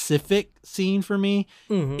specific scene for me,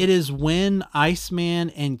 it is when Iceman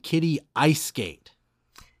and Kitty ice skate.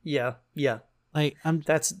 Yeah. Like when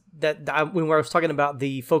I was talking about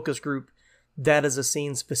the focus group, that is a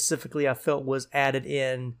scene specifically I felt was added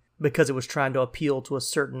in because it was trying to appeal to a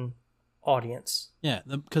certain audience. Yeah,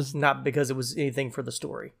 not because it was anything for the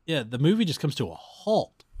story. Yeah, the movie just comes to a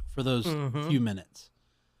halt for those few minutes.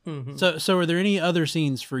 So are there any other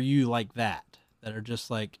scenes for you like that are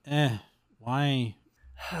just like, why?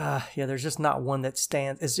 Yeah, there's just not one that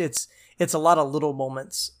stands. It's a lot of little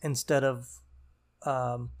moments instead of,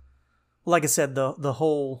 like I said, the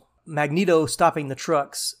whole Magneto stopping the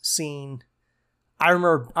trucks scene. I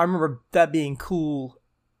remember that being cool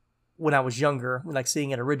when I was younger, like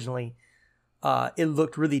seeing it originally. It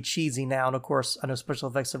looked really cheesy now, and of course, I know special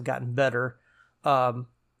effects have gotten better.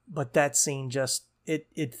 But that scene just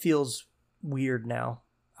it feels weird now.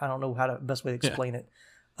 I don't know best way to explain it.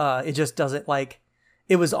 It just doesn't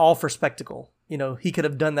it was all for spectacle. You know, he could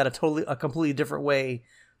have done that a completely different way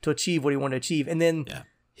to achieve what he wanted to achieve, and then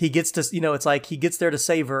he gets to, it's like he gets there to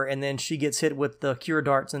save her, and then she gets hit with the cure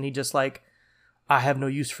darts, and he just like, I have no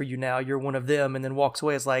use for you now. You're one of them, and then walks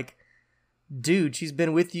away. It's like, dude, she's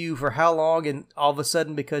been with you for how long, and all of a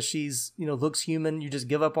sudden, because she's looks human, you just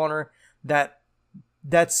give up on her. That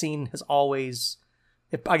scene has always,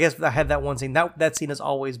 I guess I had that one scene, that scene has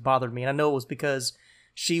always bothered me, and I know it was because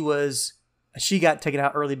she got taken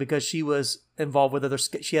out early because she was involved with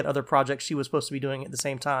she had other projects she was supposed to be doing at the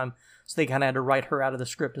same time, so they kind of had to write her out of the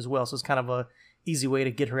script as well. So it's kind of a easy way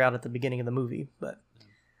to get her out at the beginning of the movie. But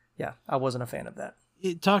yeah, I wasn't a fan of that.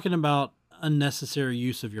 Talking about unnecessary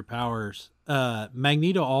use of your powers,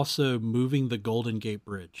 Magneto also moving the Golden Gate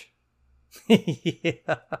Bridge.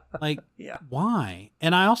 Yeah. Like, why?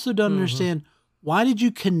 And I also don't understand, why did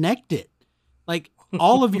you connect it? Like,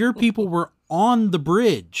 all of your people were on the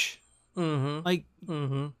bridge. Like,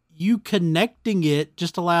 you connecting it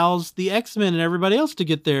just allows the X-Men and everybody else to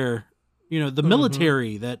get there. The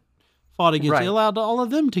military that fought against you, allowed all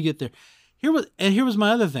of them to get there. Here was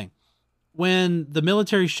my other thing. When the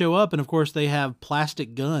military show up, and of course they have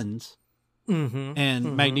plastic guns,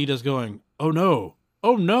 and Magneto's going, oh no,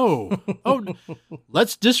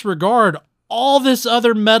 let's disregard all this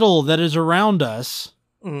other metal that is around us.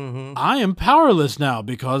 I am powerless now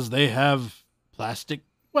because they have plastic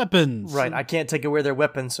weapons. Right, I can't take away their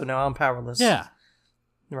weapons, so now I'm powerless. Yeah.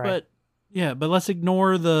 Right. But let's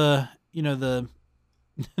ignore the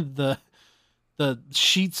the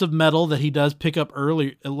sheets of metal that he does pick up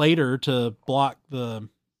later to block the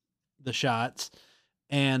shots,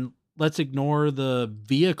 and let's ignore the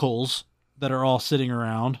vehicles that are all sitting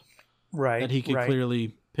around, that he could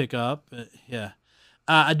clearly pick up.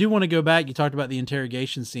 I do want to go back. You talked about the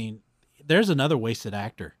interrogation scene. There's another wasted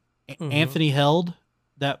actor, Anthony Held,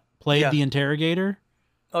 that played the interrogator.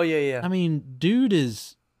 Oh yeah. I mean, dude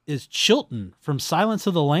is Chilton from Silence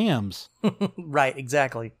of the Lambs. Right,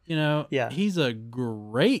 exactly. He's a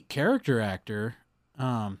great character actor.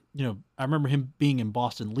 I remember him being in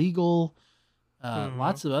Boston Legal,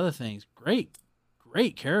 lots of other things. Great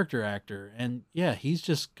character actor. And he's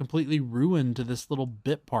just completely ruined to this little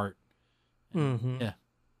bit part.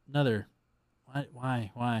 Another,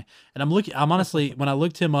 why? And I'm honestly, when I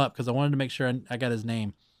looked him up, because I wanted to make sure I got his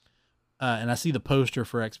name, and I see the poster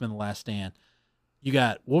for X-Men The Last Stand. You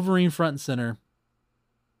got Wolverine front and center.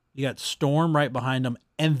 You got Storm right behind him.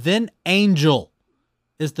 And then Angel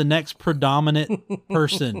is the next predominant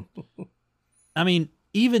person. I mean,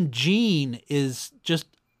 even Jean is just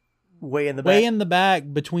way in the back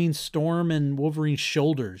between Storm and Wolverine's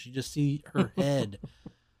shoulders. You just see her head.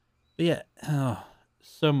 But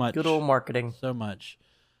so much. Good old marketing. So much.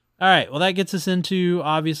 All right. Well, that gets us into,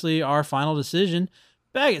 obviously, our final decision.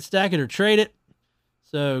 Bag it, stack it, or trade it.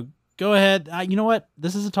 So go ahead. You know what?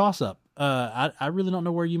 This is a toss-up. I really don't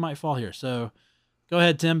know where you might fall here. So go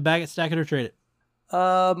ahead, Tim. Bag it, stack it, or trade it.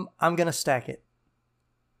 I'm gonna stack it.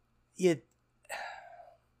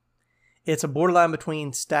 It's a borderline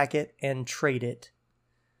between stack it and trade it,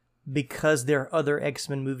 because there are other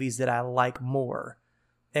X-Men movies that I like more.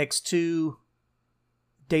 X2,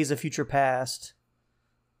 Days of Future Past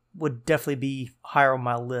would definitely be higher on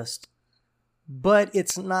my list. But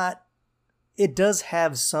it's not. It does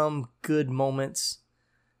have some good moments,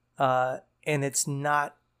 and it's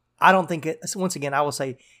not. I don't think it. Once again, I will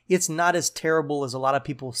say it's not as terrible as a lot of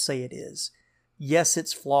people say it is. Yes,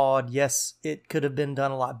 it's flawed. Yes, it could have been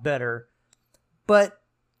done a lot better. But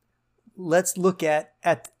let's look at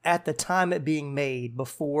the time it being made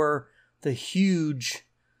before the huge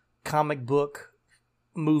comic book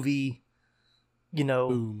movie,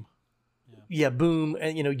 Boom. boom,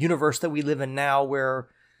 and universe that we live in now, where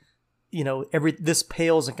this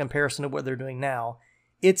pales in comparison to what they're doing now.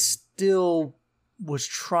 It still was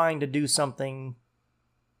trying to do something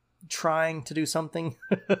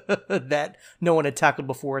that no one had tackled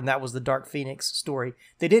before, and that was the Dark Phoenix story.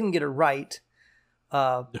 They didn't get it right,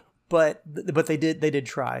 but they did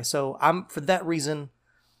try. So for that reason,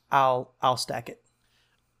 I'll stack it.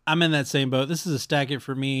 I'm in that same boat. This is a stack it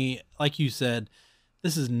for me. Like you said,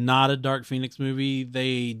 this is not a Dark Phoenix movie.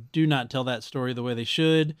 They do not tell that story the way they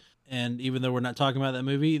should. And even though we're not talking about that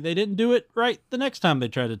movie, they didn't do it right the next time they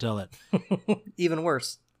tried to tell it. Even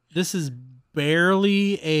worse. This is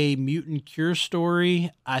barely a mutant cure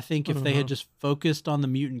story. I think if they had just focused on the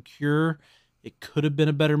mutant cure, it could have been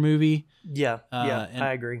a better movie. Yeah,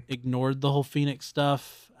 I agree. Ignored the whole Phoenix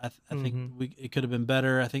stuff. I think it could have been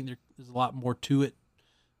better. I think there's a lot more to it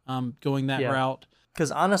going that route.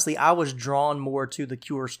 Because honestly, I was drawn more to the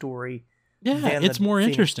cure story. Yeah, it's more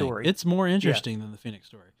interesting. It's more interesting than the Phoenix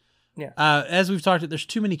story. Yeah. As we've talked, there's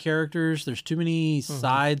too many characters. There's too many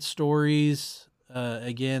side stories.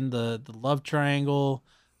 Again, the love triangle,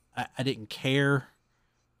 I didn't care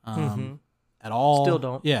at all. Still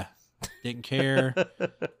don't. Yeah, didn't care.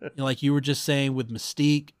 Like you were just saying with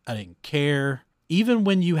Mystique, I didn't care. Even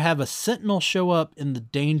when you have a Sentinel show up in the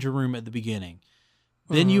danger room at the beginning,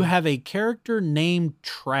 then you have a character named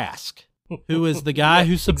Trask, who is the guy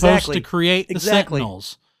who's supposed to create the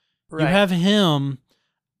Sentinels. Right. You have him.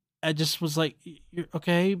 I just was like,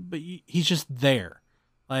 okay, but he's just there.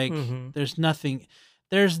 Like, there's nothing.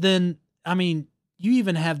 You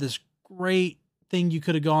even have this great thing you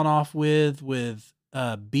could have gone off with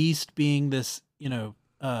Beast being this,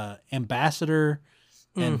 ambassador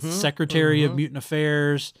and secretary of Mutant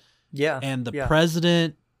Affairs. Yeah. And the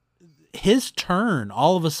president, his turn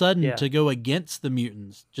all of a sudden to go against the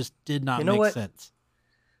mutants just did not make sense.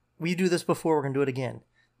 We do this before, we're going to do it again.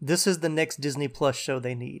 This is the next Disney Plus show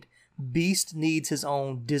they need. Beast needs his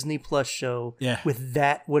own Disney Plus show with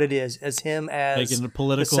that, what it is, as him as making a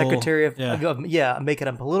political, the secretary of, making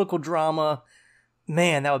a political drama.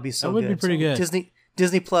 Man, that would be so good. That would be pretty good.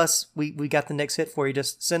 Disney Plus, we got the next hit for you.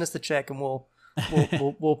 Just send us the check and we'll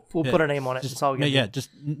put our name on it. That's all we got. Just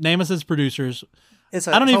name us as producers.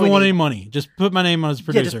 I don't even want any money. Just put my name on as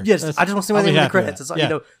producer. I just want to see my name in the credits.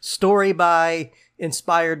 It's story by,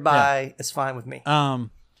 inspired by. It's fine with me.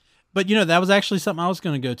 But that was actually something I was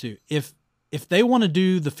going to go to. If they want to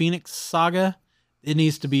do the Phoenix saga, it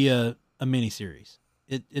needs to be a miniseries.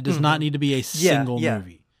 It does not need to be a single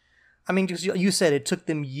movie. I mean, just, you said it took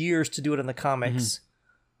them years to do it in the comics.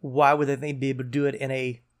 Why would they be able to do it in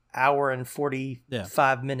a hour and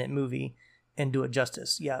 45-minute movie and do it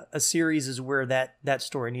justice? Yeah, a series is where that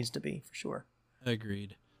story needs to be, for sure.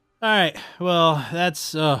 Agreed. All right. Well, that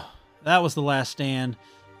was The Last Stand,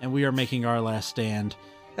 and we are making our last stand.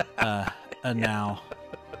 Now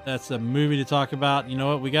that's a movie to talk about. You know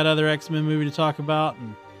what? We got other X-Men movie to talk about,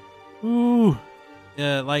 and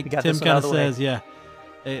like Tim kind of says,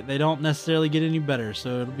 they don't necessarily get any better.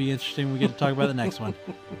 So it'll be interesting when we get to talk about the next one.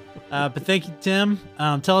 But thank you, Tim.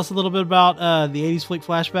 Tell us a little bit about the 80s Flick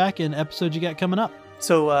Flashback and episodes you got coming up.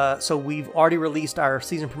 So we've already released our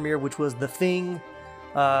season premiere, which was The Thing,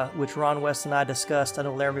 which Ron West and I discussed. I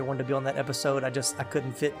know Laramie wanted to be on that episode. I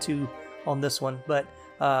couldn't fit two on this one, but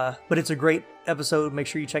it's a great episode. Make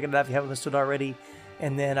sure you check it out if you haven't listened to it already.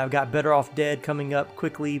 And then I've got Better Off Dead coming up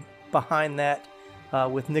quickly behind that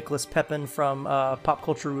with Nicholas Pepin from Pop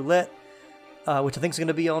Culture Roulette, which I think is going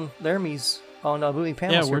to be on Laramie's moving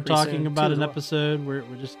panels. Yeah, we're talking about an episode. We're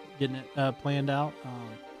just getting it planned out.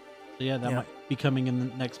 That might be coming in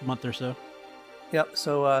the next month or so. Yep.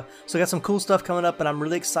 So I got some cool stuff coming up, and I'm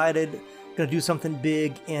really excited. Going to do something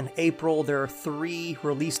big in April. There are 3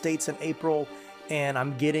 release dates in April. And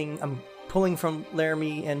I'm pulling from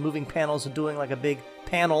Laramie and Moving Panels and doing like a big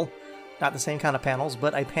panel, not the same kind of panels,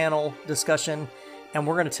 but a panel discussion. And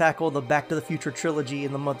we're going to tackle the Back to the Future trilogy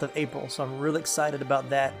in the month of April. So I'm really excited about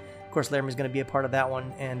that. Of course, Laramie's going to be a part of that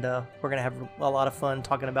one. And we're going to have a lot of fun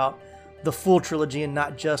talking about the full trilogy and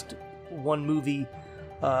not just one movie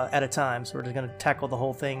at a time. So we're just going to tackle the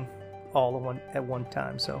whole thing all at one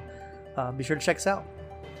time. So be sure to check us out.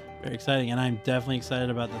 Very exciting, and I'm definitely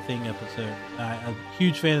excited about the Thing episode. I'm a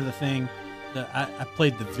huge fan of the Thing. I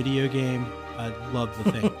played the video game. I love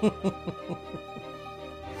the Thing.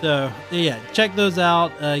 So, check those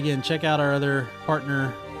out. Again, check out our other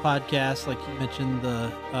partner podcasts, like you mentioned,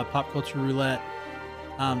 the Pop Culture Roulette.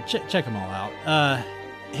 Check them all out.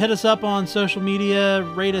 hit us up on social media,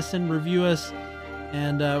 rate us and review us,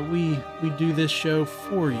 and we do this show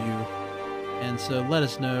for you. And so let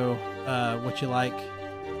us know what you like,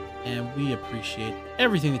 and we appreciate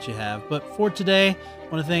everything that you have. But for today, I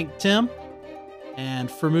want to thank Tim, and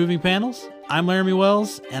for Moving Panels, I'm Laramie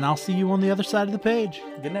Wells, and I'll see you on the other side of the page.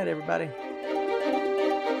 Good night, everybody.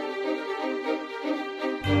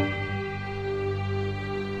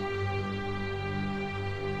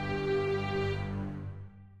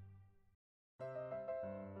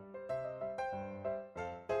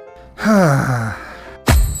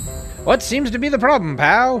 What seems to be the problem,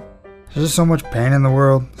 pal? There's just so much pain in the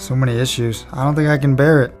world, so many issues. I don't think I can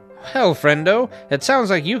bear it. Hell, friendo, it sounds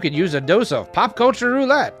like you could use a dose of pop culture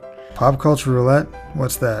roulette. Pop culture roulette?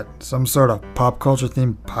 What's that? Some sort of pop culture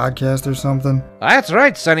themed podcast or something? That's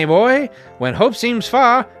right, sonny boy. When hope seems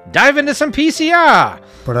far, dive into some PCR.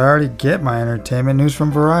 But I already get my entertainment news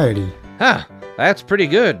from Variety. Huh, that's pretty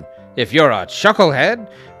good. If you're a chucklehead,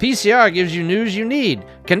 PCR gives you news you need,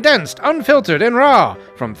 condensed, unfiltered, and raw,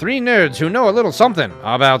 from three nerds who know a little something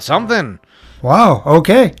about something. Wow,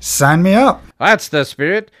 okay, sign me up. That's the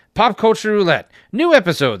spirit. Pop Culture Roulette. New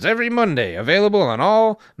episodes every Monday, available on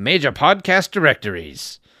all major podcast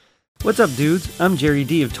directories. What's up, dudes? I'm Jerry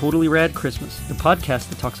D of Totally Rad Christmas, the podcast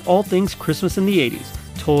that talks all things Christmas in the 80s.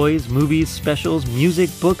 Toys, movies, specials, music,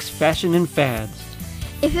 books, fashion, and fads.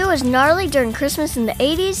 If it was gnarly during Christmas in the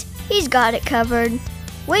 80s, he's got it covered.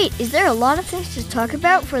 Wait, is there a lot of things to talk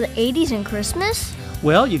about for the 80s and Christmas?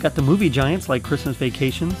 Well, you got the movie giants like Christmas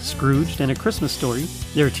Vacation, Scrooged, and A Christmas Story.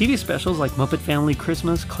 There are TV specials like Muppet Family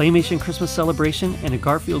Christmas, Claymation Christmas Celebration, and a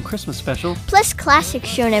Garfield Christmas special. Plus classics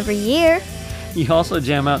shown every year. You also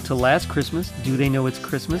jam out to Last Christmas, Do They Know It's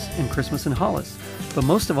Christmas, and Christmas in Hollis. But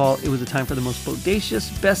most of all, it was a time for the most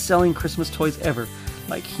bodacious, best-selling Christmas toys ever,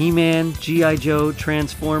 like He-Man, G.I. Joe,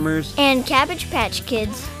 Transformers, and Cabbage Patch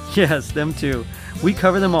Kids. Yes, them too. We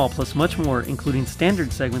cover them all, plus much more, including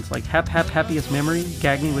standard segments like Hap Hap Happiest Memory,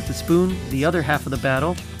 Gag Me with the Spoon, The Other Half of the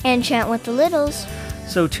Battle, and Chant with the Littles.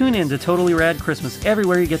 So tune in to Totally Rad Christmas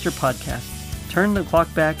everywhere you get your podcasts. Turn the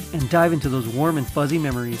clock back and dive into those warm and fuzzy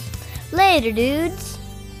memories. Later, dudes.